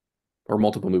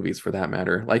multiple movies for that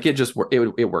matter. Like, it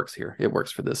works here. It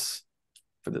works for this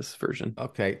version.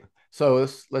 Okay, so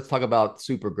let's talk about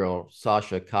Supergirl,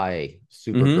 Sasha Calle,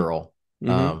 Supergirl.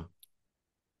 In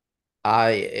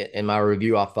my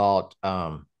review, I thought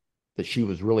that she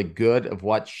was really good of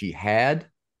what she had.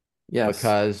 Yes.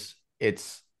 Because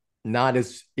it's not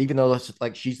even though it's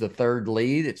like she's the third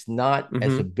lead, it's not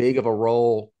as a big of a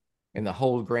role in the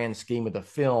whole grand scheme of the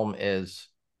film as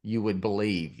you would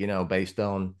believe, based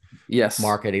on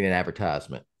marketing and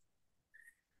advertisement.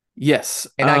 Yes.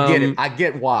 And I get it. I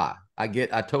get why. I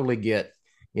totally get,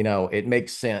 it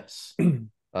makes sense in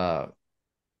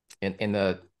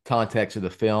the context of the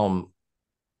film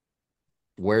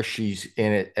where she's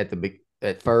in it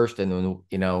at first, and then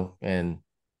and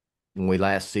when we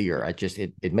last see her,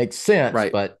 it makes sense,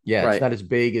 right? But it's not as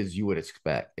big as you would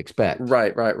expect.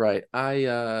 Right.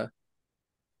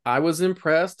 I was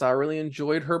impressed. I really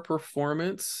enjoyed her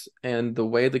performance and the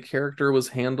way the character was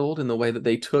handled, and the way that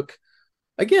they took,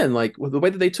 again, like the way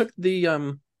that they took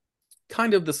the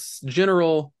kind of this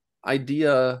general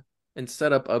idea and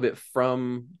setup of it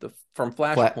from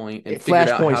Flashpoint, and figured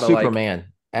out how to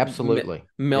Superman, absolutely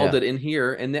meld it in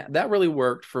here, and that really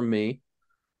worked for me.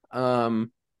 It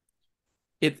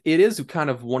is kind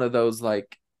of one of those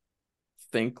like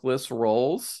thankless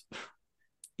roles,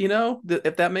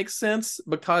 if that makes sense,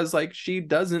 because like she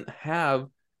doesn't have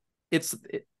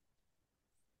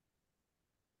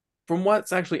from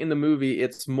what's actually in the movie,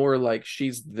 it's more like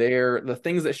she's there. The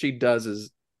things that she does is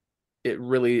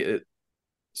it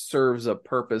serves a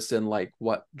purpose in like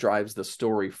what drives the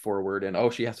story forward,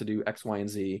 and she has to do X, Y, and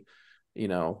Z. You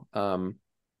don't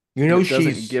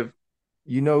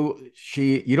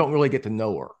really get to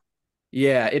know her.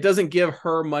 Yeah, it doesn't give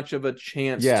her much of a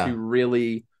chance to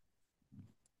really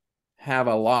have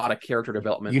a lot of character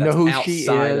development. Who she is,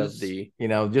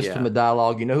 from the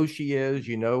dialogue, who she is,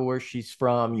 where she's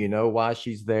from, why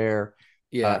she's there.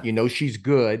 She's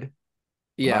good.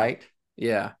 Right.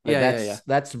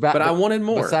 That's about. But I wanted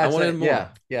more. I wanted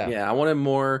more. Yeah. I wanted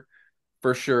more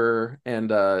for sure. And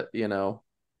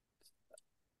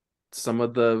some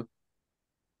of the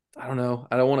I don't know.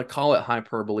 I don't want to call it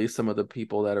hyperbole. Some of the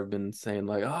people that have been saying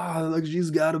like, oh, like she's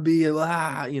got to be,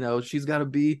 she's got to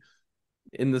be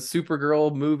in the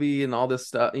Supergirl movie and all this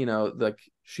stuff. Like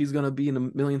she's gonna be in a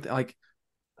million. Like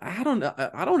I don't know.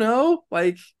 I don't know.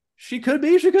 Like she could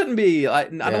be. She couldn't be. I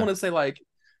don't want to say like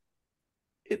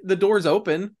the door's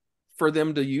open for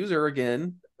them to use her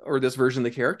again or this version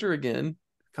of the character again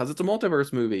because it's a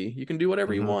multiverse movie. You can do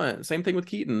whatever you want. Same thing with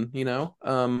Keaton.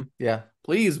 Yeah.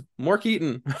 Please, more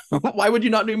Keaton. Why would you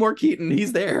not do more Keaton?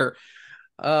 He's there.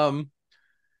 But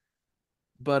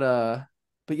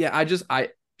yeah,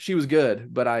 she was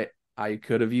good, but I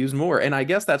could have used more. And I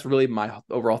guess that's really my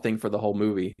overall thing for the whole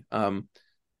movie.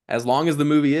 As long as the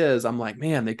movie is, I'm like,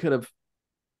 man, they could have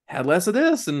had less of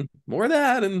this and more of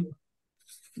that. And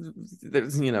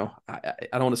there's, I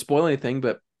don't want to spoil anything,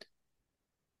 but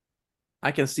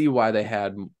I can see why they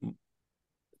had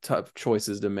tough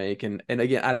choices to make. And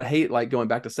again, I hate like going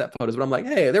back to set photos, but I'm like,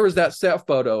 hey, there was that set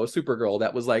photo of Supergirl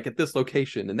that was like at this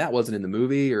location, and that wasn't in the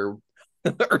movie or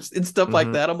and stuff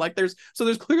like that. I'm like, there's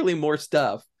clearly more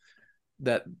stuff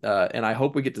that and I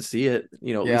hope we get to see it, at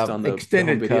least on the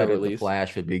extended the cut video of the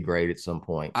Flash would be great at some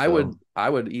point. I would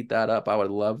eat that up. I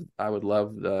would love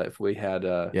if we had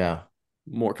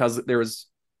more, because there was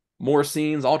more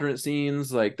scenes, alternate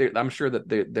scenes. Like I'm sure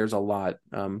that there's a lot.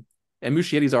 And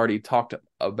Muschietti's already talked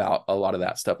about a lot of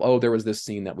that stuff. Oh, there was this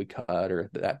scene that we cut, or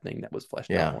that thing that was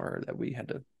fleshed out more that we had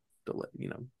to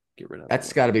get rid of.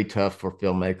 That's got to be tough for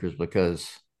filmmakers because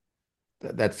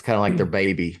that's kind of like their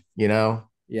baby,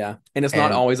 Yeah, and it's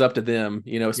not always up to them,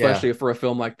 especially for a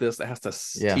film like this that has to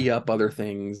tee up other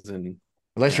things. And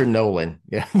unless you're Nolan,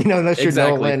 unless you're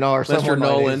Nolan or unless you're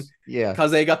Nolan, because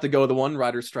they got to go the one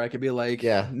writer strike and be like,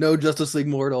 no Justice League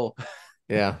mortal.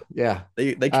 Yeah.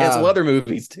 They cancel other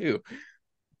movies too.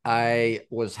 I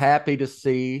was happy to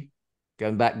see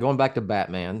going back to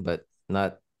Batman, but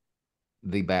not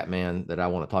the Batman that I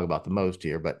want to talk about the most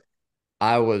here. But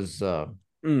I was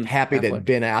happy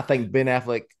that I think Ben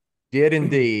Affleck did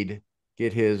indeed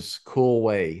get his cool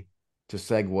way to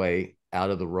segue out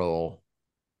of the role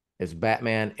as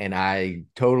Batman, and I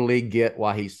totally get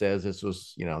why he says this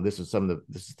is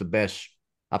the best.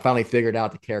 I finally figured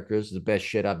out the character. This is the best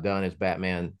shit I've done as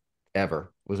Batman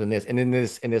ever. Was in this, and in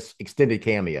this extended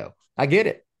cameo. I get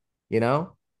it. He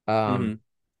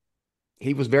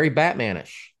was very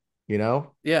Batmanish.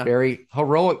 Very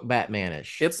heroic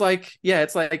Batmanish. It's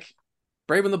like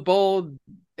Brave and the Bold.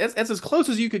 It's as close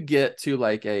as you could get to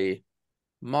like a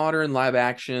modern live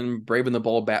action Brave and the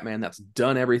Bold Batman that's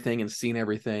done everything and seen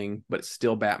everything, but it's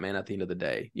still Batman at the end of the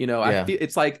day. I feel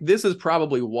it's like this is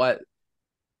probably what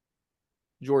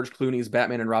George Clooney's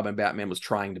Batman and Robin Batman was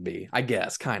trying to be, I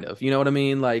guess, kind of. You know what I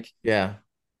mean? Like,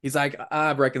 he's like,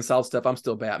 I've reconciled stuff. I'm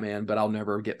still Batman, but I'll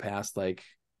never get past like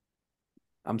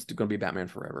I'm still going to be Batman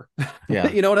forever. Yeah,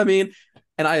 you know what I mean?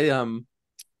 And I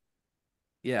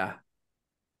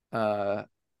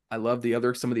love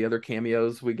some of the other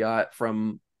cameos we got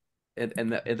from at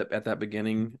that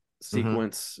beginning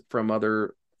sequence from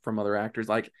other actors.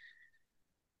 Like,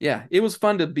 it was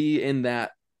fun to be in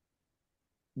that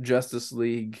Justice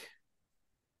League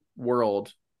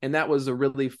world, and that was a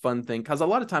really fun thing, because a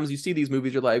lot of times you see these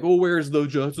movies, you're like, oh, where's the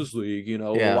Justice League?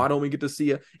 Why don't we get to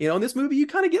see it? In this movie you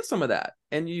kind of get some of that,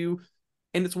 and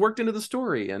it's worked into the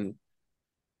story, and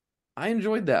I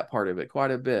enjoyed that part of it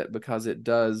quite a bit because it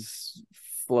does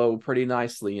flow pretty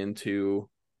nicely into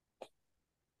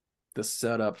the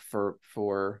setup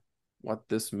for what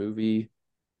this movie,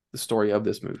 the story of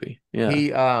this movie. He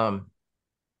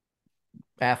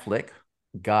Affleck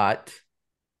got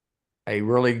a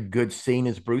really good scene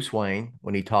as Bruce Wayne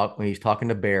when he's talking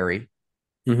to Barry.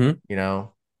 I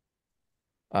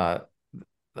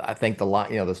think the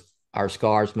line, our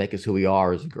scars make us who we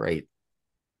are is great.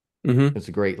 It's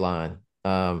a great line.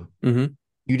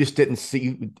 You just didn't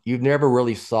see, you never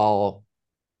really saw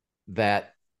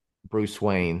that Bruce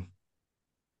Wayne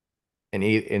in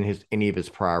any of his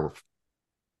prior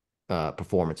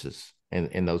performances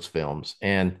in those films.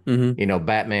 And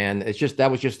Batman,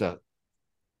 that was just a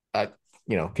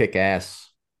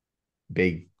kick-ass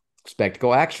big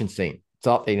spectacle action scene. It's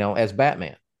all, as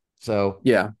Batman. So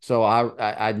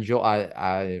I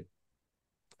enjoy,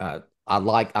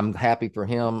 I'm happy for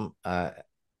him.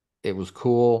 It was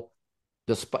cool.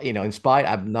 Despite, in spite,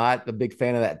 I'm not a big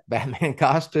fan of that Batman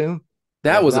costume.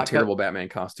 That was a terrible Batman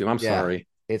costume. I'm sorry.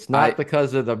 It's not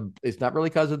it's not really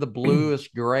because of the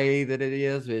bluish gray that it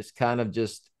is. It's kind of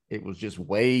it was just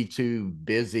way too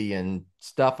busy and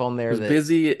stuff on there. It was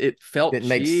busy. It felt didn't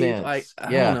make sense. Like,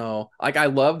 I don't know. Like, I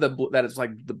love that it's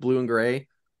like the blue and gray,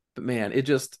 but man, it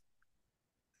just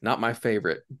not my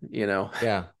favorite,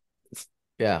 Yeah.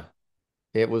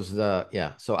 It was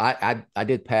yeah. So I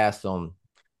did pass on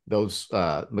those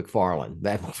McFarlane,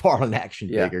 that McFarlane action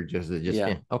Yeah. figure. Just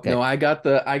Yeah. okay. No, I got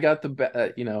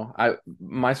the you know,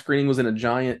 my screening was in a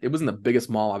giant, it was in the biggest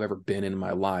mall I've ever been in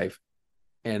my life.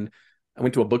 And I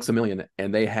went to a Books a Million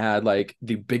and they had like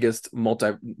the biggest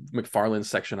multi McFarlane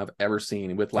section I've ever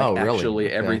seen with like Oh, really? actually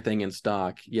Okay. everything in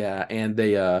stock. Yeah, and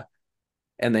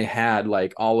they had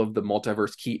like all of the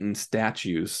multiverse Keaton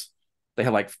statues. They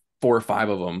had like four or five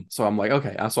of them. So I'm like,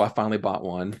 okay. So I finally bought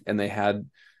one, and they had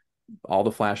all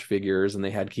the Flash figures, and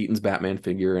they had Keaton's Batman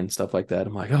figure and stuff like that.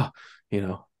 I'm like, oh, you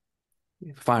know,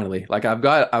 finally. Like I've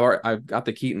got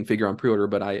the Keaton figure on pre-order,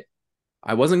 but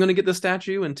I wasn't going to get the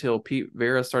statue until Pete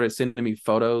Vera started sending me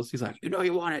photos. He's like, you know,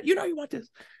 you want it. You know, you want this.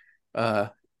 Uh,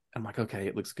 I'm like, okay,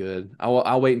 it looks good.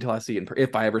 I'll wait until I see it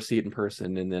if I ever see it in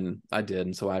person, and then I did,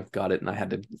 and so I've got it, and I had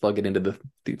to plug it into the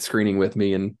screening with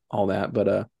me and all that.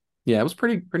 But yeah, it was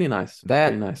pretty nice. Pretty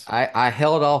That nice. I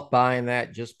held off buying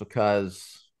that just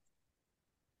because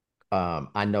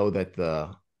I know that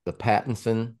the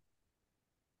Pattinson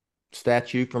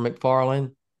statue from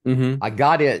McFarlane, Mm-hmm. I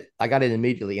got it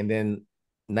immediately, and then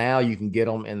now you can get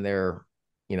them in their,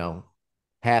 you know,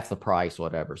 half the price,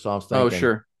 whatever. So I'm Oh, thinking,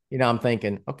 sure. I'm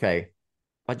thinking, okay,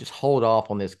 if I just hold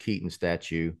off on this Keaton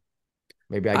statue,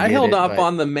 maybe I I get held it, off but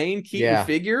on the main Keaton yeah,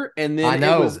 figure, and then I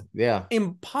it was know, yeah,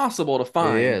 impossible to it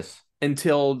find is.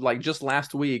 until like just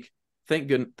last week. Thank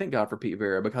God for Pete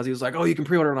Vera, because he was like, "Oh, you can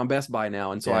pre-order it on Best Buy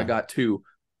now," and so I Yeah, got two.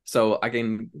 So I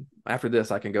can, after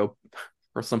this, I can go,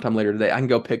 or sometime later today, I can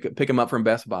go pick them up from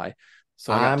Best Buy.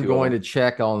 So I got I'm two of going them. to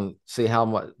check on see how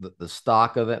much the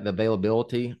stock of that, the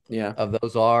availability Yeah. of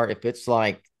those are. If it's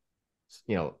like,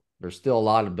 there's still a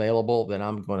lot available, then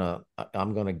I'm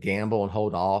gonna gamble and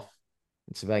hold off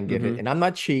and see if I can get it. Mm-hmm. And I'm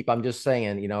not cheap. I'm just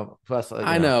saying, plus,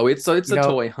 I know it's a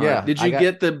toy hunt. yeah, Did I you got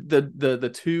get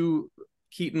the two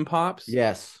Keaton pops?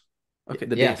 yes, Okay,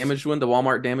 the yes, damaged one, the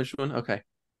Walmart damaged one. Okay,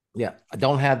 yeah. I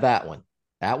don't have that one.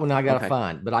 That one I gotta okay.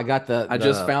 find, but I got I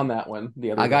just found that one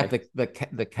the other I got day.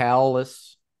 the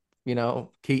cowless,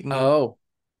 Keaton, Oh,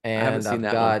 I haven't and seen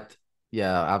that one.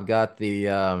 I've got the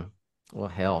well,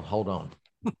 hell, hold on.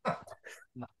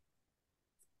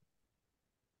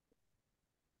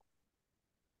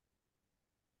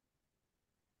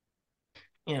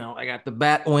 I got the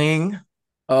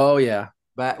Oh yeah,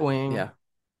 Batwing, yeah,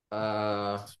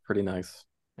 uh, it's pretty nice.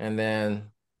 and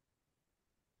then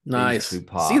these Nice. two See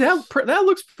pops. that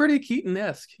looks pretty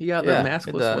Keaton-esque. He got the Yeah, it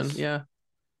maskless one. does. Yeah,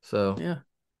 So yeah,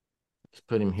 let's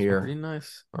put him it's pretty here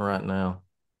nice. right now.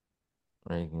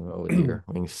 There you can go over here.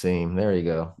 We can see him. There you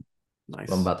go.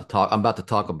 Nice. I'm about to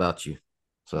talk about you.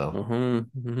 So, Mm-hmm. all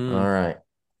Mm-hmm. right,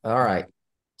 all right.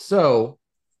 So,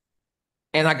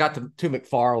 and I got the two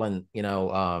McFarlane,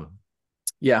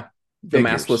 Yeah, the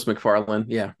maskless figures. McFarlane.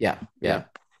 Yeah, Yeah, yeah. yeah.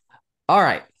 All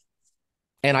right,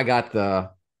 and I got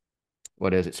the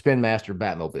what is it, Spin Master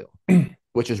Batmobile,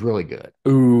 which is really good.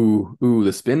 Ooh,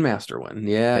 the Spin Master one.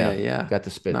 Yeah, yeah, Yeah, yeah. got the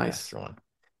Spin Nice, Master one.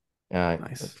 All right,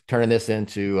 nice. turning this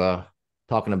into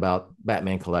talking about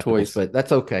Batman collectibles, Toys. but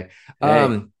that's okay.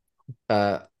 Hey.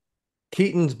 Uh,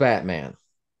 Keaton's Batman.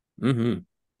 Mm-hmm.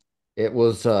 It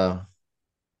was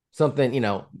something,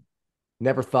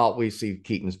 never thought we'd see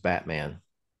Keaton's Batman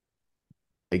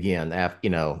again. After,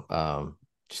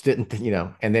 just didn't,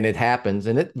 and then it happens,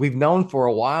 and we've known for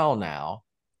a while now.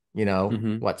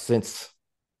 Mm-hmm. What, since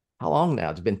how long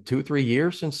now? It's been 2 or 3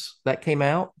 years since that came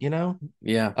out.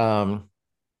 Yeah.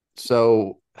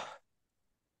 So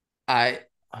I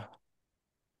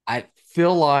I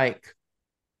feel like,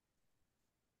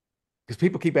 because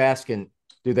people keep asking,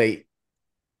 do they?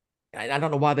 I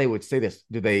don't know why they would say this.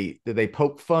 Do they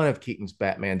poke fun of Keaton's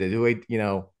Batman? Do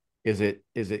they, is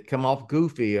it come off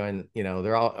goofy? And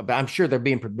they're all. But I'm sure they're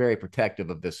being very protective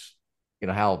of this,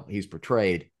 how he's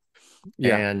portrayed.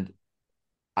 Yeah. And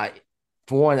I,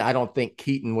 for one, I don't think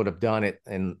Keaton would have done it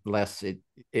unless it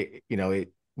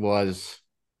was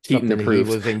Keaton something that he approved.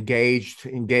 was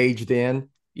engaged in.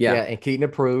 Yeah, Yeah. and Keaton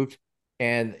approved.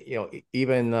 And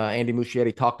even Andy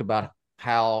Muschietti talked about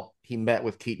how he met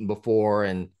with Keaton before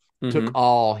and took Mm-hmm.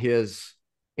 all his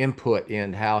input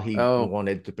in how he Oh.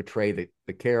 wanted to portray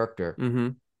the character, Mm-hmm.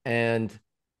 and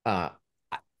uh,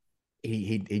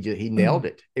 he nailed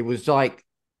it. It was like,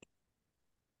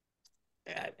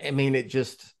 I mean, it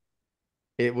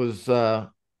was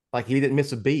like he didn't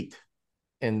miss a beat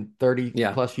in 30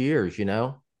 Yeah. plus years,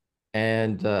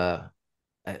 and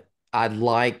I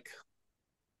like.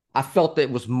 I felt that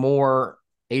it was more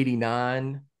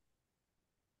 89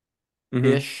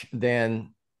 Mm-hmm. ish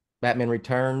than Batman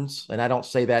Returns, and I don't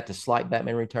say that to slight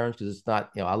Batman Returns, because it's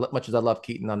not, much as I love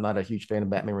Keaton, I'm not a huge fan of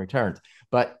Batman Returns,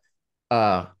 but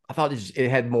I thought it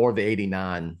had more of the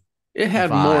 89 It had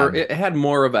more. vibe. It had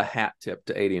more of a hat tip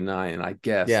to 89, I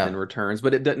guess, Yeah. than Returns.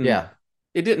 But it didn't. Yeah.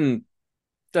 It didn't.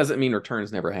 Doesn't mean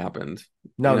Returns never happened.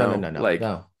 No, You no, know, no, no, no, like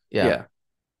no. Yeah. yeah.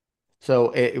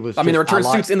 So it was I mean, the just, I return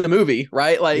like, suits in the movie,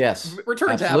 right? Like yes,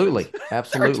 returns happened. absolutely.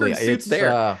 Absolutely. Return suits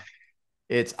there. I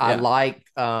Yeah. like,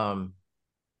 how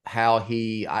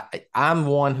I'm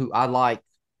one who I like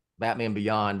Batman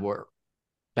Beyond, where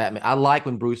Batman, I like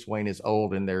when Bruce Wayne is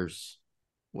old and there's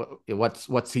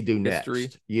what's he do History.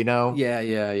 next, you know? Yeah,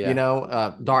 yeah,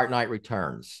 yeah. Dark Knight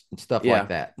Returns and stuff Yeah. like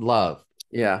that. Love.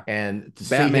 Yeah. And to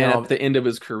see Batman him, at the end of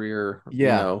his career,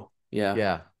 yeah, yeah.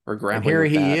 yeah. Or And grappling here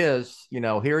with he that.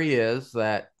 is,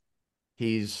 that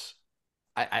he's,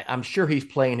 I'm sure he's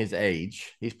playing his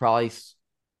age. He's probably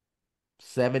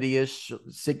 70-ish,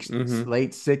 60, Mhm.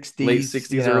 late 60s. Late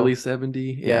 60s, early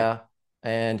 70. Yeah.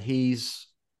 And he's,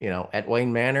 at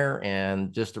Wayne Manor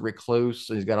and just a recluse.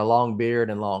 He's got a long beard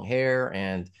and long hair.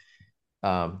 And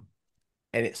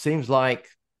it seems like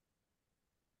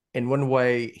in one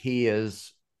way he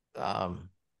is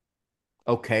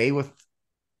okay with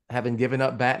having given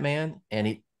up Batman, and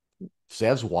he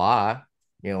says why,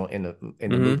 in the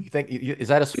movie. You think, is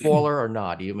that a spoiler or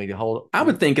not? Do you mean to hold? I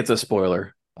would think it's a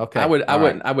spoiler. Okay. I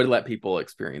would let people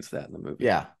experience that in the movie.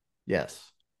 Yeah. Yes.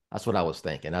 That's what I was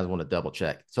thinking. I want to double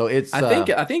check. So it's, I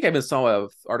think I even saw an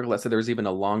article that said there's even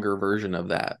a longer version of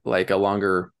that, like a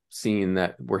longer scene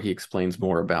where he explains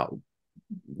more about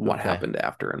what happened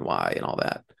after and why and all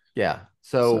that. Yeah.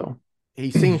 So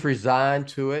he seems resigned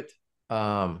to it.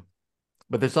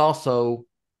 But there's also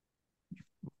a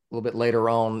little bit later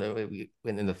on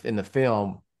in the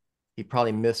film, he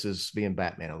probably misses being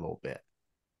Batman a little bit,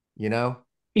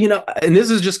 and this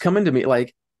is just coming to me,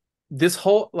 like this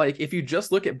whole, like, if you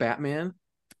just look at Batman,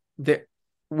 that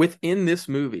within this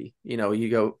movie, you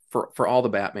go for all the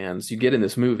Batmans you get in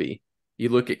this movie, you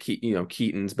look at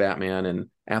Keaton's Batman and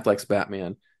Affleck's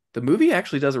Batman. The movie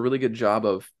actually does a really good job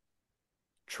of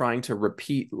trying to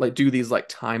repeat, like, do these like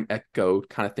time echo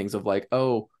kind of things of like,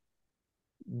 oh,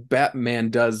 Batman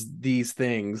does these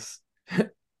things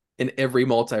in every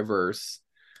multiverse.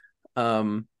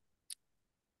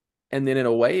 And then in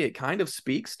a way, it kind of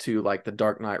speaks to like the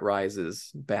Dark Knight Rises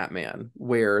Batman,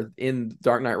 where in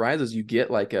Dark Knight Rises, you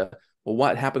get like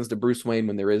what happens to Bruce Wayne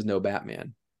when there is no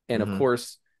Batman? And of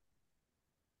course,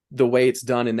 the way it's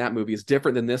done in that movie is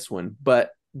different than this one,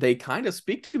 but they kind of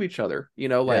speak to each other,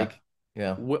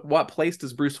 what place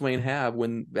does Bruce Wayne have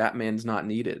when Batman's not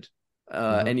needed?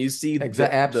 And you see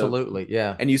absolutely.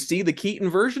 Yeah. And you see the Keaton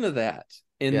version of that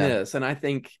in this. And I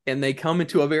think, and they come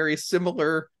into a very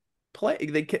similar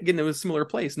they get into a similar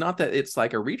place. Not that it's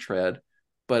like a retread,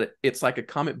 but it's like a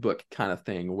comic book kind of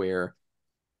thing, where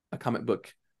a comic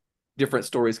book, different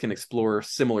stories can explore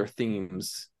similar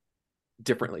themes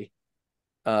differently,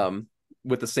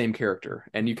 with the same character.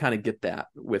 And you kind of get that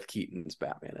with Keaton's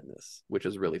Batman in this, which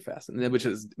is really fascinating, which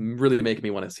is really making me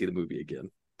want to see the movie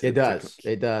again. It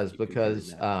does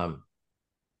because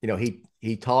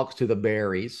he talks to the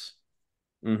Barrys.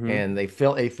 And they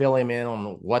fill him in on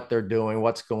what they're doing,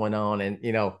 what's going on, and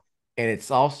and it's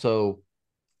also,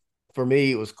 for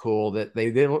me, it was cool that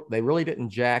they really didn't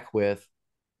jack with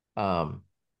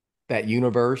that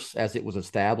universe as it was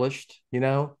established,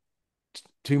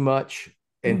 too much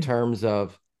in terms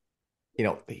of,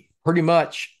 pretty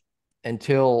much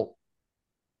until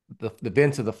the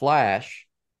events of the Flash,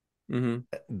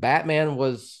 Batman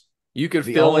was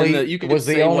the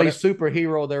only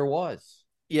superhero there was.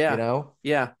 Yeah.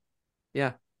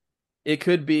 Yeah. It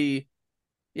could be.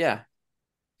 Yeah.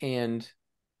 And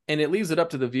it leaves it up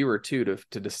to the viewer too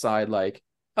to decide, like,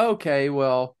 okay,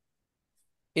 well,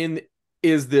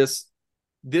 this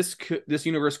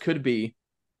universe could be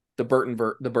the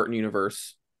Burton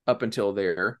universe up until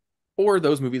there, or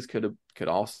those movies could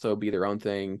also be their own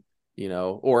thing,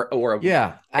 or a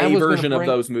version of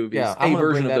those movies. Yeah, a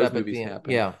version of those movies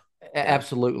happen. Yeah.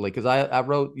 Absolutely, because I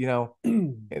wrote,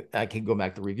 I can go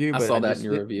back to review, but I saw that in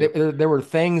your review. There were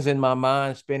things in my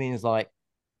mind spinning, is like,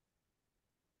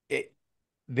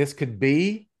 this could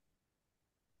be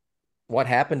what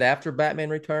happened after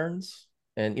Batman Returns,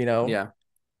 and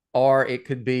or it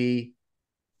could be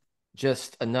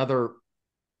just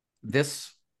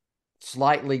this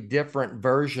slightly different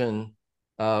version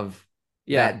of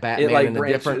that Batman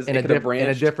in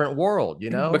a different world,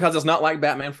 because it's not like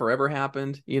Batman Forever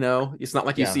happened, it's not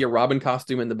like you see a Robin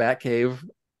costume in the Batcave,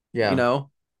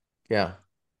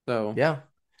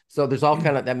 so there's all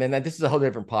kind of, this is a whole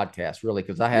different podcast, really,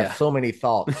 because I have so many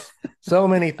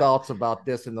thoughts about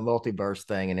this and the multiverse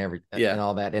thing and everything, and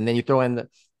all that, and then you throw in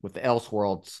with the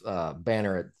Elseworlds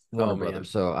banner at Warner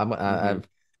Brothers, so I'm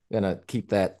gonna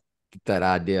keep that that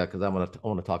idea because I want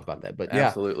to talk about that. But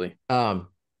absolutely.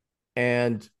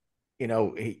 And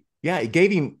he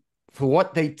gave him for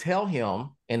what they tell him,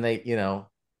 and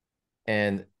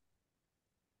and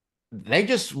they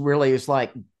just really, it's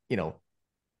like,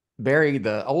 Barry,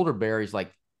 the older Barry's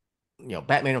like,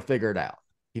 Batman will figure it out.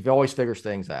 He always figures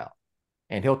things out,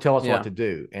 and he'll tell us what to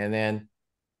do. And then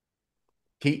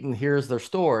Keaton hears their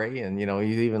story, and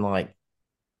he's even like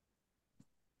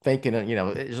thinking,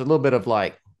 there's a little bit of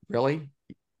like, really,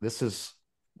 this is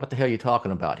what the hell are you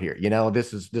talking about here?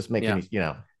 This is just making me,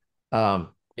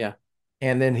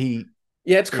 and then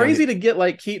it's crazy to get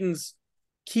like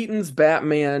Keaton's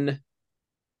Batman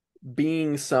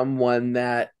being someone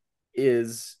that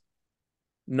is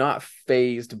not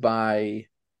fazed by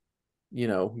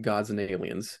gods and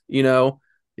aliens, and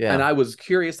I was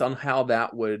curious on how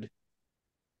that would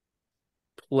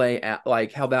play at,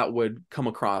 like, how that would come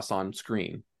across on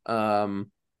screen,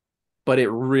 but it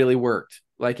really worked.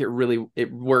 Like,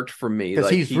 it worked for me because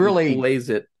like, he's really plays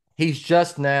it. He's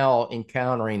just now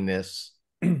encountering this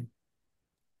in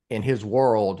his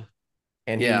world,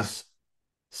 and he's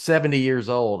 70 years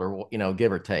old, or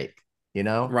give or take,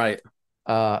 right.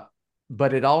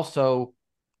 But it also,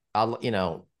 from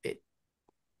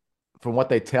what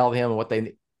they tell him,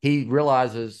 he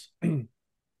realizes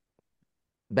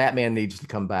Batman needs to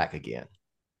come back again.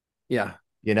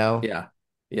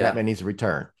 Batman needs to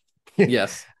return.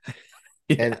 Yes.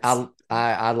 And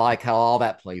I like how all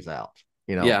that plays out,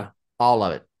 all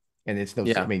of it. And it's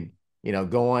I mean, he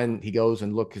goes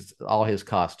and looks at all his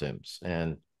costumes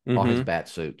and all his bat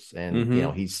suits,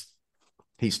 and he's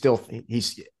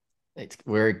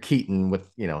where Keaton with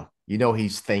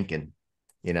he's thinking,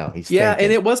 he's thinking.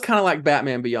 And it was kind of like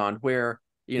Batman Beyond, where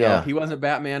he wasn't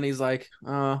Batman. He's like,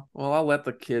 well, I'll let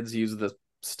the kids use the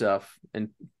stuff, and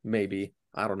maybe,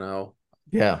 I don't know,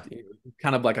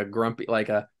 kind of like a grumpy, like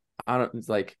it's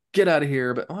like, get out of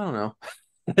here, but I don't know.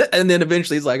 And then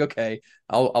eventually he's like, okay,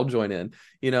 I'll join in,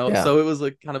 so it was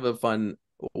like kind of a fun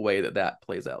way that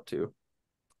plays out too.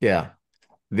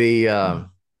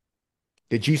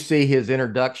 Did you see his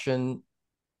introduction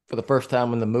for the first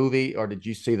time in the movie, or did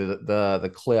you see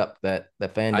the clip, the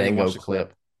Fandango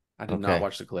clip? I did not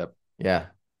watch the clip. It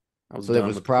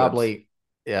was probably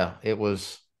clips. It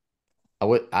was.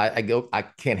 I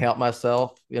can't help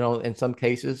myself, in some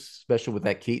cases, especially with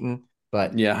that Keaton.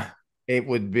 But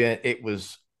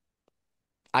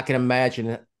I can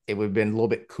imagine it would have been a little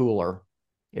bit cooler,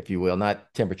 if you will,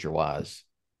 not temperature wise,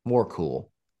 more cool,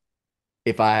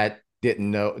 if I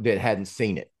hadn't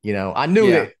seen it. I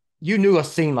knew that you knew a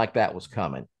scene like that was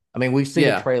coming. I mean, we've seen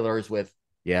the trailers with,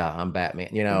 I'm Batman,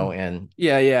 and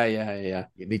you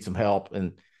need some help,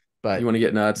 but you want to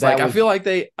get nuts. Like, I feel like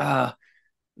they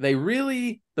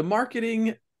really, the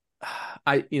marketing,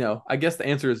 I guess the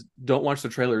answer is don't watch the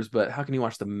trailers, but how can you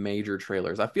watch the major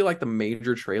trailers? I feel like the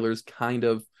major trailers kind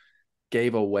of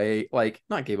gave away, like,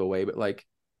 not gave away, but like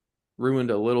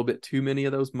ruined a little bit too many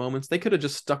of those moments. They could have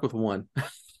just stuck with one.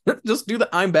 Just do the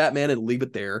I'm Batman and leave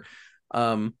it there.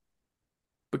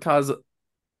 Because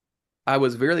I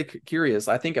was very curious.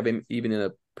 I think I've been, even in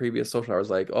a previous social, I was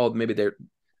like, oh, maybe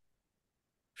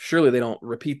surely they don't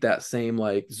repeat that same,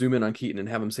 like, zoom in on Keaton and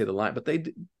have him say the line, but they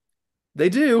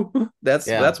do.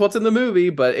 That's what's in the movie,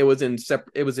 but it was in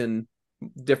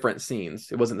different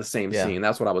scenes. It wasn't the same scene.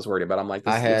 That's what I was worried about. I'm like,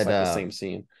 this looks like the same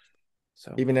scene.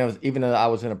 So even though I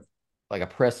was in a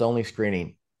press only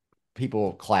screening,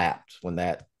 people clapped when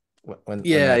that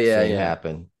scene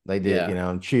happened. They did,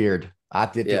 and cheered. I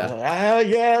did. Yes,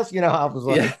 I was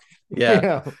like,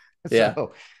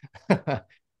 So,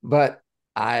 but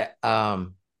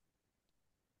I'm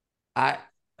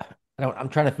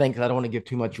trying to think, because I don't want to give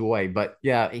too much away, but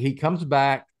he comes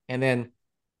back, and then,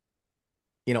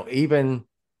 even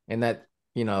in that,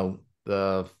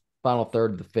 the final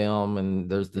third of the film, and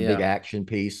there's the big action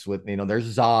piece with,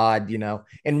 there's Zod,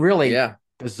 and really the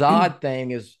Zod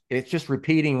thing it's just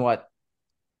repeating what,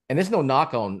 and there's no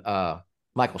knock on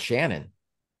Michael Shannon,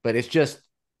 but it's just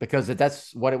because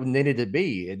that's what it needed to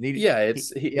be. It needed,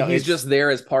 he's just there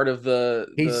as part of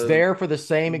he's there for the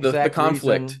same exact the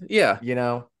conflict.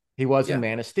 Reason, he was in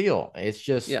Man of Steel. It's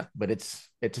just, but it's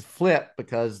a flip,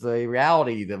 because the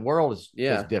reality, the world is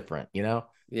different,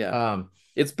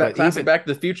 It's classic Back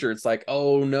to the Future. It's like,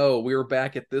 oh no, we were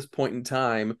back at this point in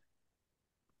time,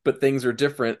 but things are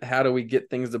different. How do we get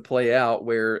things to play out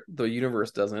where the universe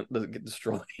doesn't get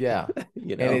destroyed? And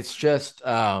it's just,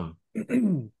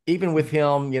 even with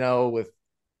him, with,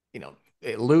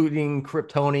 looting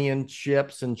Kryptonian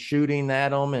ships and shooting at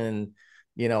them, and,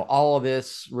 all of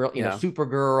this,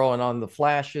 Supergirl and on the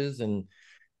flashes. And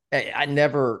I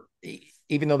never,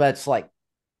 even though that's like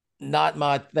not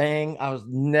my thing. I was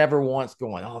never once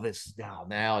going, oh, this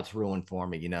now it's ruined for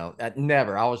me,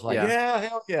 never. I was like, yeah,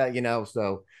 hell yeah,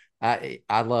 so I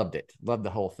loved it. Loved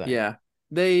the whole thing. Yeah.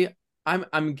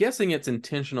 I'm guessing it's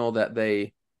intentional that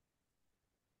they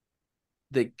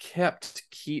kept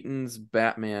Keaton's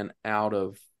Batman out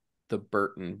of the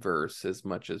Burton verse as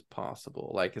much as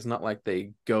possible. Like, it's not like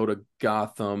they go to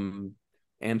Gotham,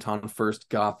 Anton first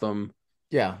Gotham.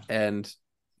 Yeah. And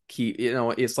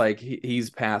it's like he's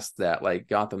past that. Like,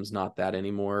 Gotham's not that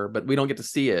anymore, but we don't get to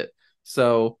see it.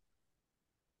 So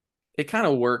it kind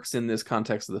of works in this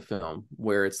context of the film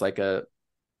where it's like a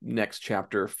next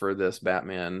chapter for this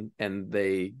Batman, and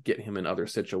they get him in other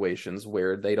situations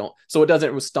where they don't, so it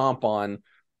doesn't stomp on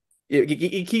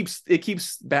it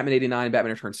keeps Batman 89,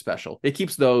 Batman Returns special. It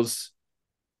keeps those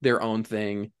their own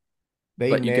thing,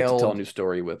 but you get to tell a new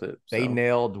story with it. They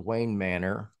nailed Wayne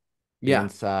Manor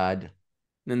inside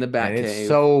in the Batcave. It's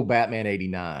so Batman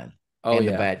 89 in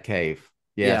the Batcave.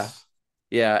 Yes.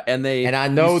 Yeah. And I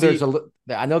know there's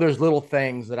little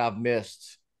things that I've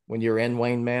missed when you're in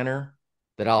Wayne Manor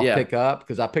that I'll pick up,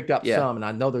 because I picked up some, and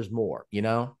I know there's more,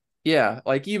 Yeah,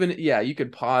 like even you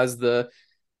could pause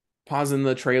in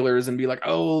the trailers and be like,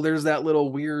 oh, there's that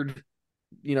little weird,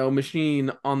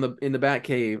 machine in the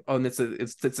Batcave. Oh, and it's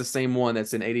the same one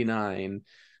that's in 89.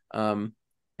 And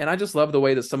I just love the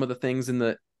way that some of the things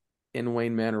in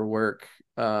Wayne Manor work.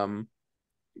 Of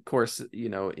course,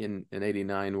 in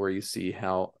 89, where you see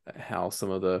how some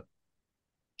of the,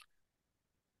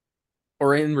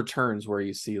 or in Returns, where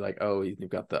you see like, oh, you've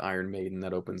got the Iron Maiden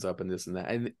that opens up and this and that,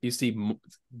 and you see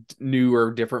new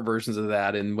or different versions of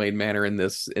that in Wayne Manor in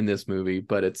this movie,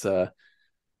 but it's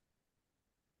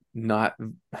not.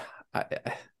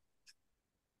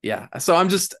 So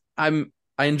I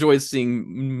enjoy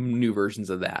seeing new versions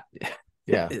of that.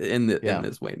 In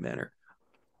this Wayne Manor.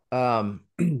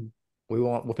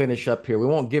 We'll finish up here. We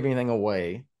won't give anything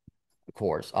away, of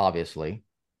course, obviously.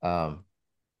 I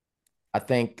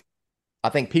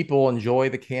think people enjoy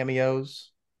the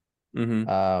cameos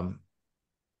from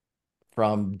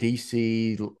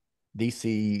DC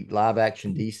live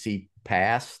action, DC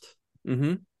past.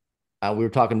 We were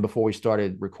talking before we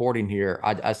started recording here.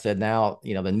 I said, now, the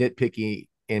nitpicky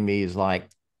in me is like,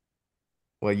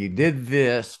 well, you did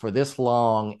this for this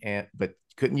long, but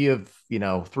couldn't you have,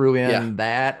 threw in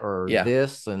that or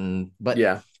this? And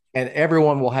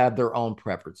everyone will have their own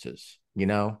preferences,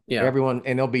 everyone,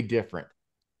 and they'll be different.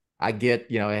 I get,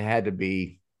 it had to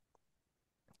be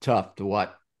tough to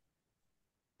what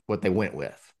they went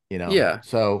with,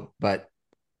 So, but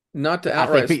not to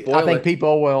outright spoil it. I think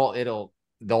people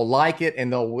they'll like it,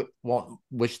 and they'll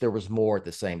wish there was more at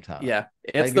the same time. Yeah,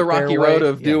 it's the rocky road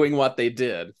of doing what they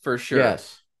did, for sure.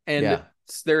 Yes, and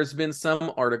there's been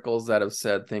some articles that have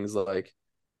said things like,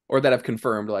 or that have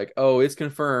confirmed, like, oh, it's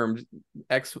confirmed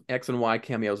X and Y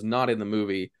cameos not in the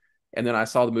movie, and then I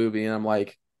saw the movie and I'm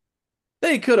like,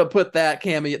 they could have put that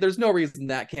cameo. There's no reason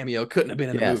that cameo couldn't have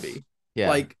been in the movie.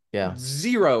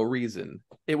 Zero reason.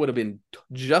 It would have been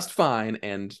just fine,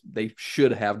 and they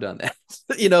should have done that.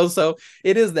 So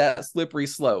it is that slippery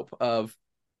slope of,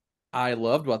 I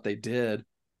loved what they did,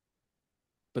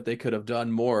 but they could have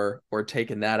done more, or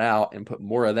taken that out and put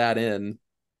more of that in,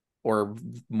 or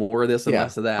more of this and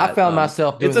less of that. I found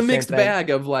myself doing it's a mixed bag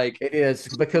of like, it is,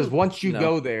 because once you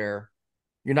go there,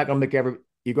 you're not going to make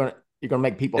you're going to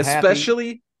make people especially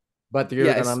happy, but you're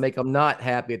going to make them not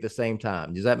happy at the same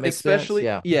time. Does that make sense?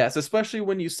 Yes, especially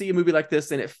when you see a movie like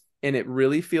this and it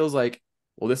really feels like,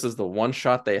 well, this is the one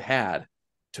shot they had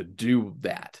to do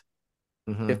that.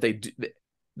 If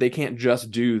they can't just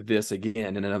do this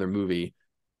again in another movie,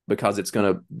 because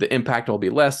the impact will be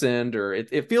lessened, or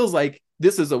it feels like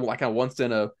this is like a once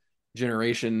in a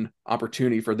generation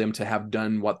opportunity for them to have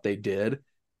done what they did,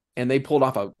 and they pulled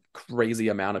off a crazy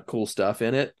amount of cool stuff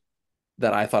in it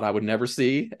that I thought I would never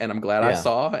see, and I'm glad I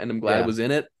saw, and I'm glad it was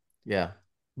in it. Yeah,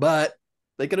 but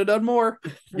they could have done more.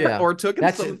 Or took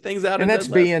some things out. And that's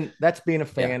being a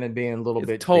fan and being a little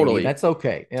bit totally. That's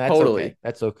okay. And that's totally okay.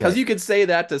 That's okay. Because you could say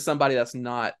that to somebody that's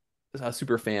not a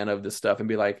super fan of this stuff and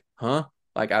be like, huh?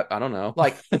 Like, I don't know.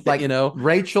 Like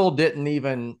Rachel didn't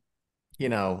even, she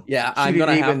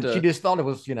just thought it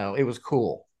was, it was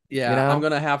cool. Yeah, I'm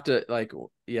gonna have to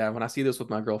when I see this with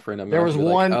my girlfriend, there was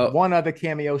one other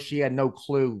cameo she had no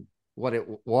clue what it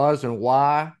was and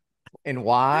why, and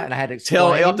I had to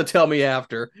explain. You'll have to tell me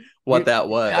after what that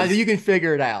was. You can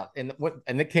figure it out, and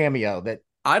the cameo that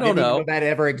I don't know that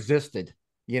ever existed.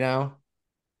 I'll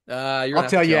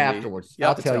tell you afterwards.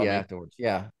 I'll tell you afterwards.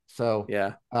 Yeah. So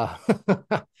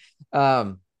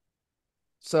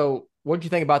so what did you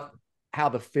think about how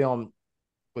the film,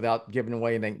 without giving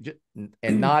away anything,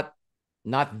 and not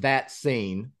not that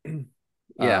scene.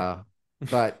 Yeah.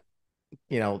 But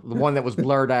the one that was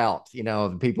blurred out,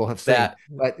 the people have seen. That,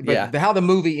 but how the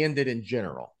movie ended in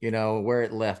general, where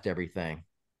it left everything.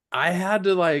 I had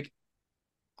to, like,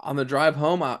 on the drive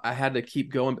home, I had to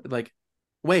keep going, like,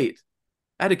 wait,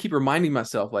 I had to keep reminding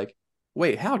myself, like,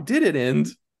 wait, how did it end?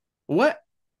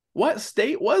 What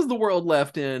state was the world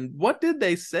left in? What did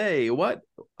they say? What?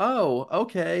 Oh,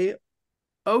 okay.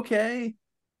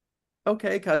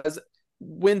 Because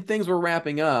when things were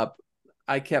wrapping up,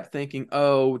 I kept thinking,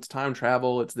 oh, it's time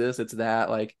travel, it's this, it's that.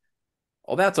 Like,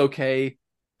 oh, that's okay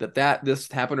that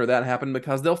this happened or that happened,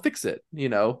 because they'll fix it,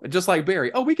 just like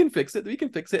Barry. Oh, we can fix it.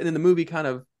 And then the movie kind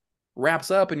of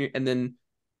wraps up, and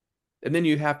then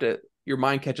you have to, your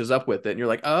mind catches up with it, and you're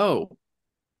like, oh,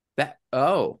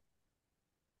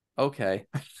 okay.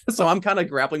 So I'm kind of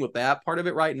grappling with that part of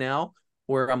it right now,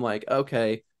 where I'm like,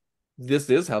 okay, this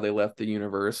is how they left the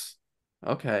universe.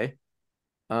 Okay.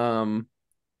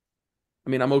 I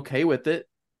mean, I'm okay with it.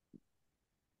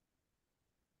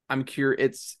 I'm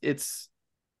curious. It's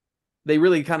they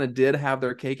really kind of did have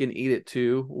their cake and eat it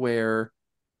too, where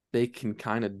they can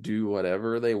kind of do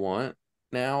whatever they want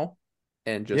now,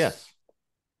 and just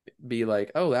be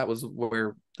like, oh, that was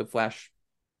where the Flash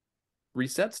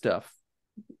reset stuff.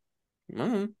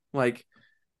 Like,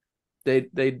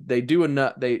 they do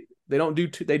enough. They don't do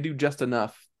they do just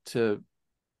enough to.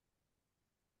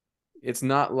 It's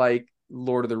not like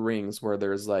Lord of the Rings, where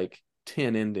there's like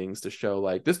 10 endings to show,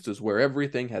 like, this is where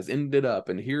everything has ended up,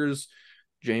 and here's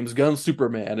James Gunn's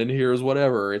Superman, and here's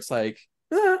whatever. It's like,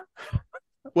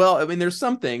 well, I mean, there's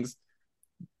some things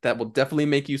that will definitely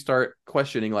make you start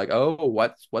questioning, like, oh,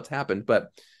 what's happened, but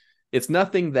it's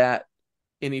nothing that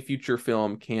any future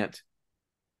film can't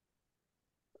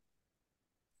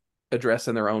address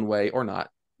in their own way, or not,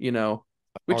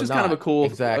 which is kind of a cool,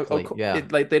 exactly. Yeah.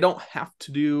 Like, they don't have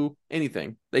to do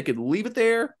anything. They could leave it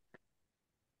there.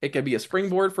 It could be a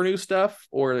springboard for new stuff,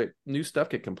 or new stuff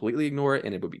could completely ignore it,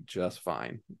 and it would be just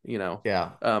fine. Yeah.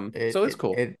 So it's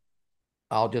cool.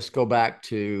 I'll just go back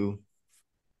to,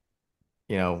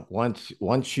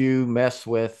 once you mess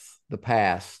with the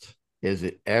past, is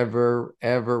it ever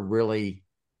really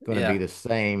going to be the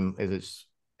same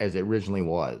as it originally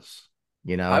was?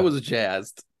 I was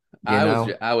jazzed.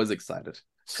 I was excited.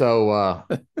 So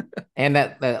and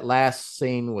that last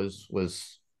scene was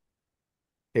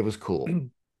it was cool.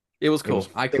 It was cool.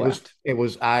 I clapped. It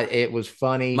was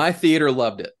funny. My theater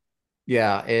loved it.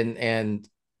 Yeah, and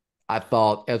I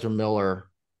thought Ezra Miller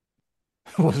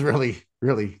was really,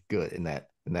 really good in that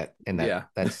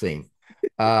that scene.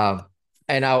 And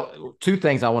two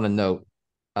things I want to note.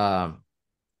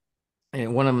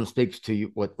 And one of them speaks to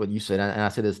you, what you said, and I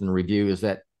said this in the review, is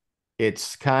that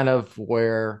it's kind of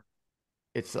where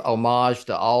it's a homage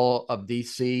to all of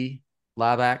DC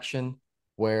live action,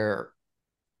 where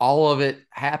all of it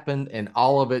happened and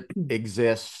all of it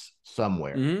exists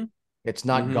somewhere. Mm-hmm. It's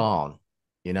not gone,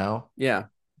 Yeah.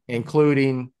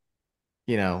 Including,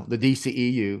 the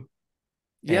DCEU.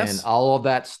 Yes. And all of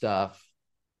that stuff.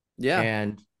 Yeah.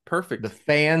 And perfect. The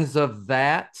fans of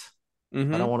that, I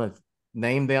don't want to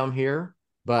name them here,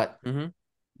 but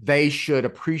they should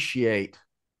appreciate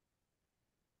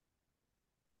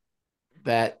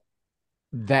that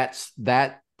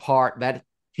that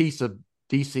piece of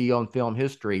DC on film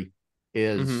history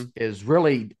is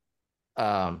really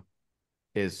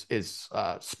is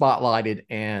spotlighted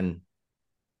and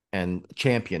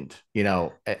championed, in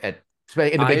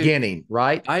the beginning,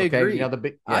 right? I agree.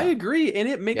 I agree, and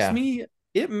it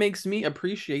makes me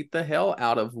appreciate the hell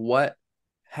out of what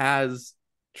has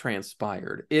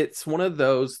transpired. It's one of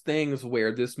those things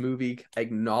where this movie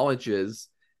acknowledges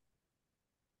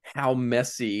how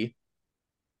messy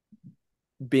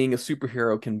being a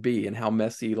superhero can be, and how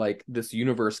messy, like, this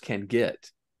universe can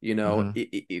get.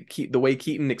 The way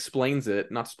Keaton explains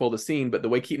it, not to spoil the scene, but the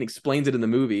way Keaton explains it in the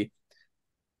movie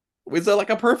is like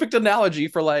a perfect analogy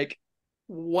for, like,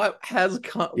 what has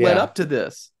led up to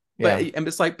this. But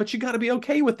it's like, but you got to be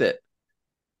okay with it,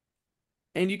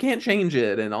 and you can't change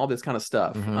it, and all this kind of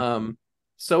stuff.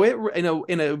 So it,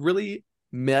 in a really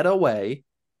meta way,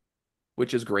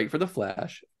 which is great for the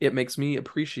Flash, it makes me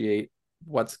appreciate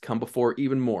what's come before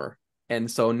even more. And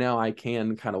so now I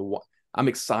can kind of, I'm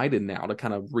excited now to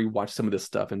kind of rewatch some of this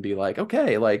stuff and be like,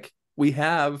 okay, like, we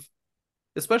have,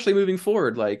 especially moving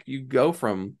forward, like, you go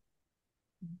from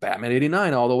Batman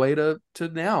 89 all the way to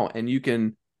now, and you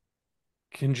can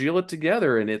congeal it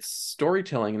together, and it's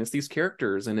storytelling, and it's these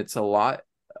characters, and it's a lot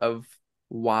of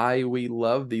why we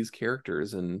love these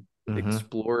characters, and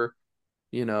explore,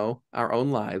 our own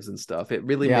lives and stuff. It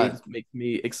really makes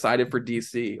me excited for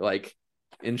DC. Like,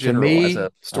 in To general me, as a I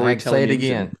storytelling say it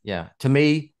engine. again. Yeah. To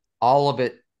me, all of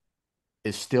it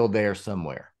is still there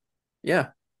somewhere. Yeah.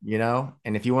 You know,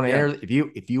 and if you want to Yeah. enter,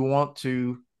 if you want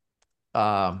to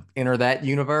enter that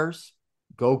universe,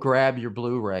 go grab your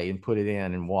Blu-ray and put it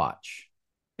in and watch.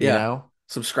 You Yeah. know,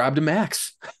 Subscribe to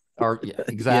Max. or yeah,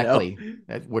 exactly. You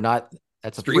We're not.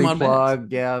 That's a Stream free on plug.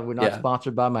 Max. Yeah, we're not Yeah.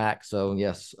 sponsored by Max. So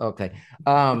yes, okay.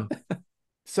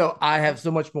 So I have so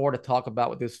much more to talk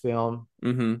about with this film,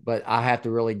 but I have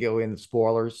to really go into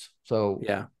spoilers. So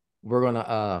Yeah. we're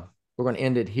gonna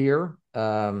end it here.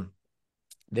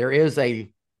 There is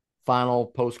a final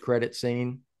post-credit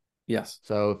scene. Yes.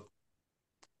 So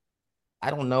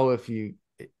I don't know if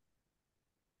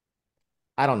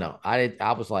I don't know.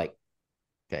 I was like,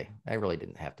 okay, I really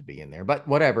didn't have to be in there, but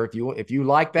whatever. If you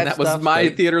like that That stuff, was my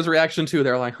theater's reaction too.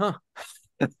 They're like, huh.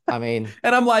 I mean,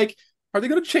 and I'm like, are they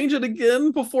going to change it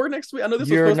again before next week? I know this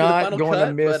was you're supposed to be the not final going cut,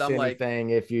 to miss but I'm anything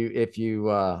like, if you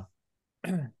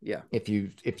yeah,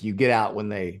 if you get out when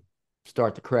they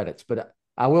start the credits. But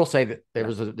I will say that there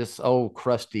was this old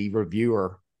crusty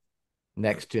reviewer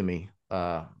next to me.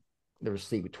 There was a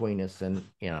seat between us, and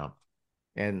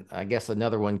and I guess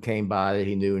another one came by that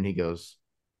he knew, and he goes,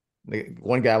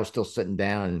 one guy was still sitting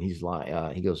down, and he's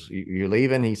like, he goes, "You're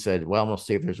leaving?" He said, "Well, I'm gonna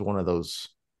see if there's one of those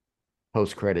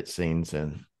post-credit scenes."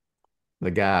 And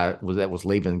the guy that was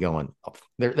leaving going,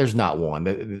 there's not one.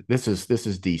 This is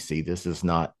DC. This is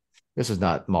not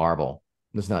Marvel.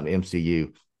 This is not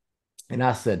MCU. And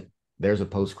I said, there's a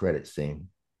post-credit scene.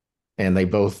 And they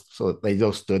both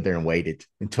stood there and waited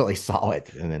until they saw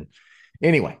it. And then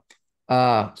anyway,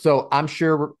 so I'm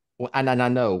sure, and I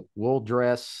know we'll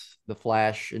address the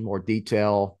Flash in more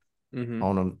detail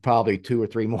on probably 2 or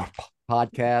 3 more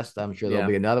podcasts. I'm sure there'll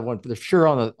be another one for sure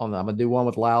on I'm gonna do one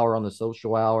with Lauer on the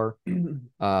Social Hour.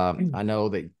 I know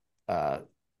that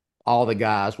all the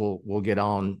guys will get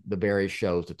on the various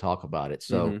shows to talk about it.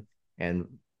 So and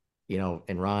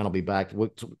and Ryan will be back.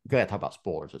 We're gonna talk about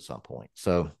spoilers at some point.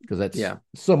 So because that's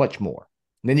so much more.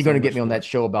 And then you're gonna get me on that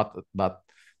show about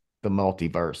the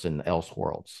multiverse and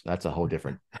Elseworlds. That's a whole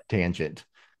different tangent.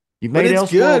 You've made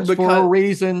Elseworlds for a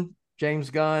reason, James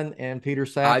Gunn and Peter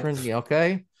Safran. You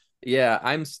okay? Yeah,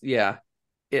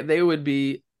 they would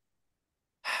be,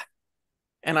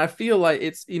 and I feel like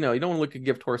it's, you don't want to look a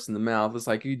gift horse in the mouth. It's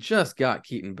like, you just got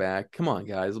Keaton back. Come on,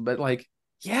 guys. But like,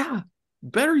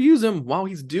 better use him while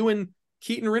he's doing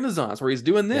Keaton Renaissance, where he's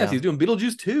doing this. He's doing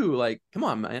Beetlejuice 2. Like, come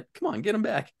on, man. Come on, get him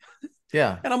back.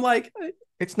 Yeah. And I'm like,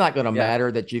 it's not going to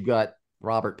matter that you've got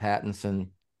Robert Pattinson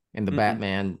in the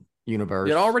Batman universe.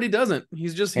 It already doesn't.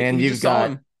 He's just, and you just saw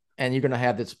him. And you're going to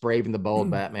have this Brave and the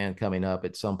Bold Batman coming up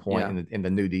at some point in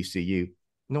the new DCU.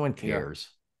 No one cares.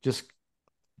 Just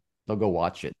they'll go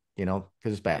watch it, because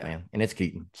it's Batman and it's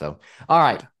Keaton. So, all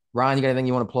right, Ryan, you got anything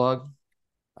you want to plug?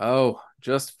 Oh,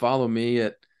 just follow me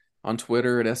on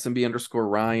Twitter at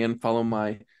SMB_Ryan. Follow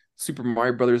my Super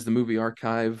Mario Brothers the Movie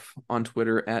Archive on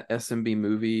Twitter at SMB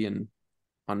Movie, and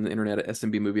on the internet at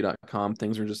smbmovie.com.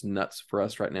 Things are just nuts for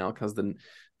us right now because the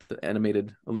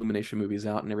animated Illumination movie's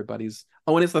out and everybody's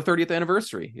and it's the 30th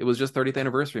anniversary. It was just 30th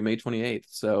anniversary, May 28th.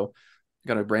 So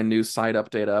got a brand new site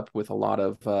update up with a lot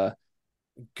of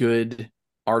good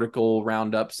article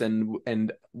roundups,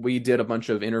 and we did a bunch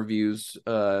of interviews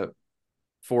for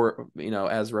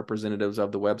as representatives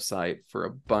of the website for a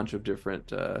bunch of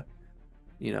different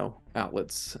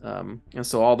outlets, and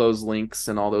so all those links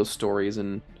and all those stories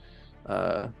and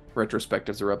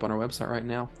retrospectives are up on our website right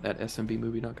now at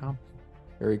smbmovie.com.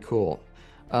 Very cool.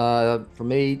 For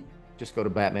me, just go to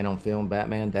Batman on Film,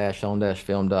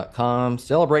 batman-on-film.com.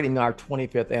 Celebrating our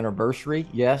 25th anniversary.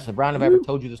 Yes, Brian, have I ever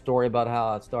told you the story about how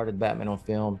I started Batman on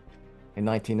Film in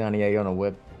 1998 on a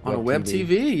web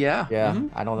TV? Yeah.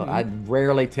 I don't know. I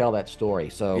rarely tell that story.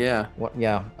 So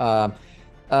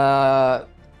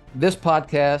this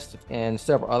podcast and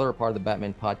several other are part of the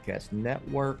Batman Podcast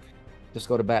Network. Just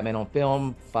go to Batman on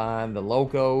Film, find the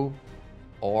logo,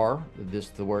 or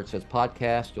just where it says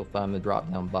podcast. You'll find the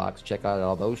drop-down box. Check out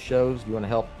all those shows. You want to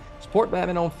help support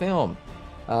Batman on Film.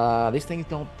 These things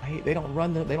don't pay. They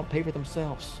don't pay for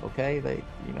themselves. Okay,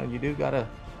 you do gotta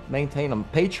maintain them.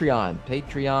 Patreon.com,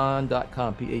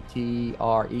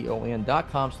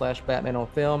 patreon.com/Batman on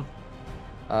Film.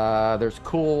 There's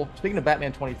cool. Speaking of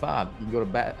Batman 25, you can go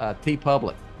to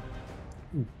TeePublic.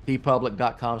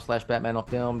 tpublic.com/Batman on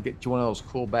Film. Get you one of those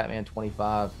cool Batman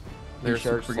 25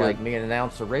 t-shirts like me and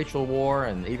announcer Rachel wore,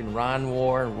 and even Ryan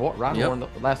wore. Ryan wore the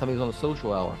last time he was on the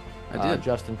Social Hour. I did.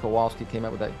 Justin Kowalski came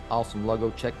up with that awesome logo.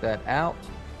 Check that out.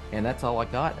 And that's all I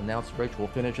got. Announcer Rachel will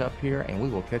finish up here, and we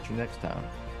will catch you next time.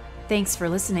 Thanks for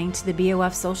listening to the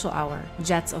BOF Social Hour,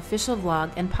 Jett's official vlog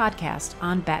and podcast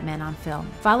on Batman on Film.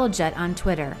 Follow Jett on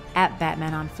Twitter at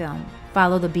Batman on Film.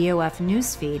 Follow the BOF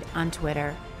newsfeed on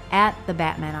Twitter at the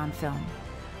Batman on Film.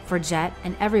 For Jett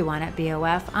and everyone at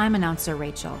BOF, I'm announcer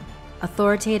Rachel.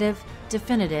 Authoritative,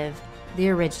 definitive, the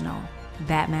original,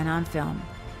 Batman on Film,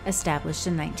 established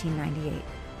in 1998.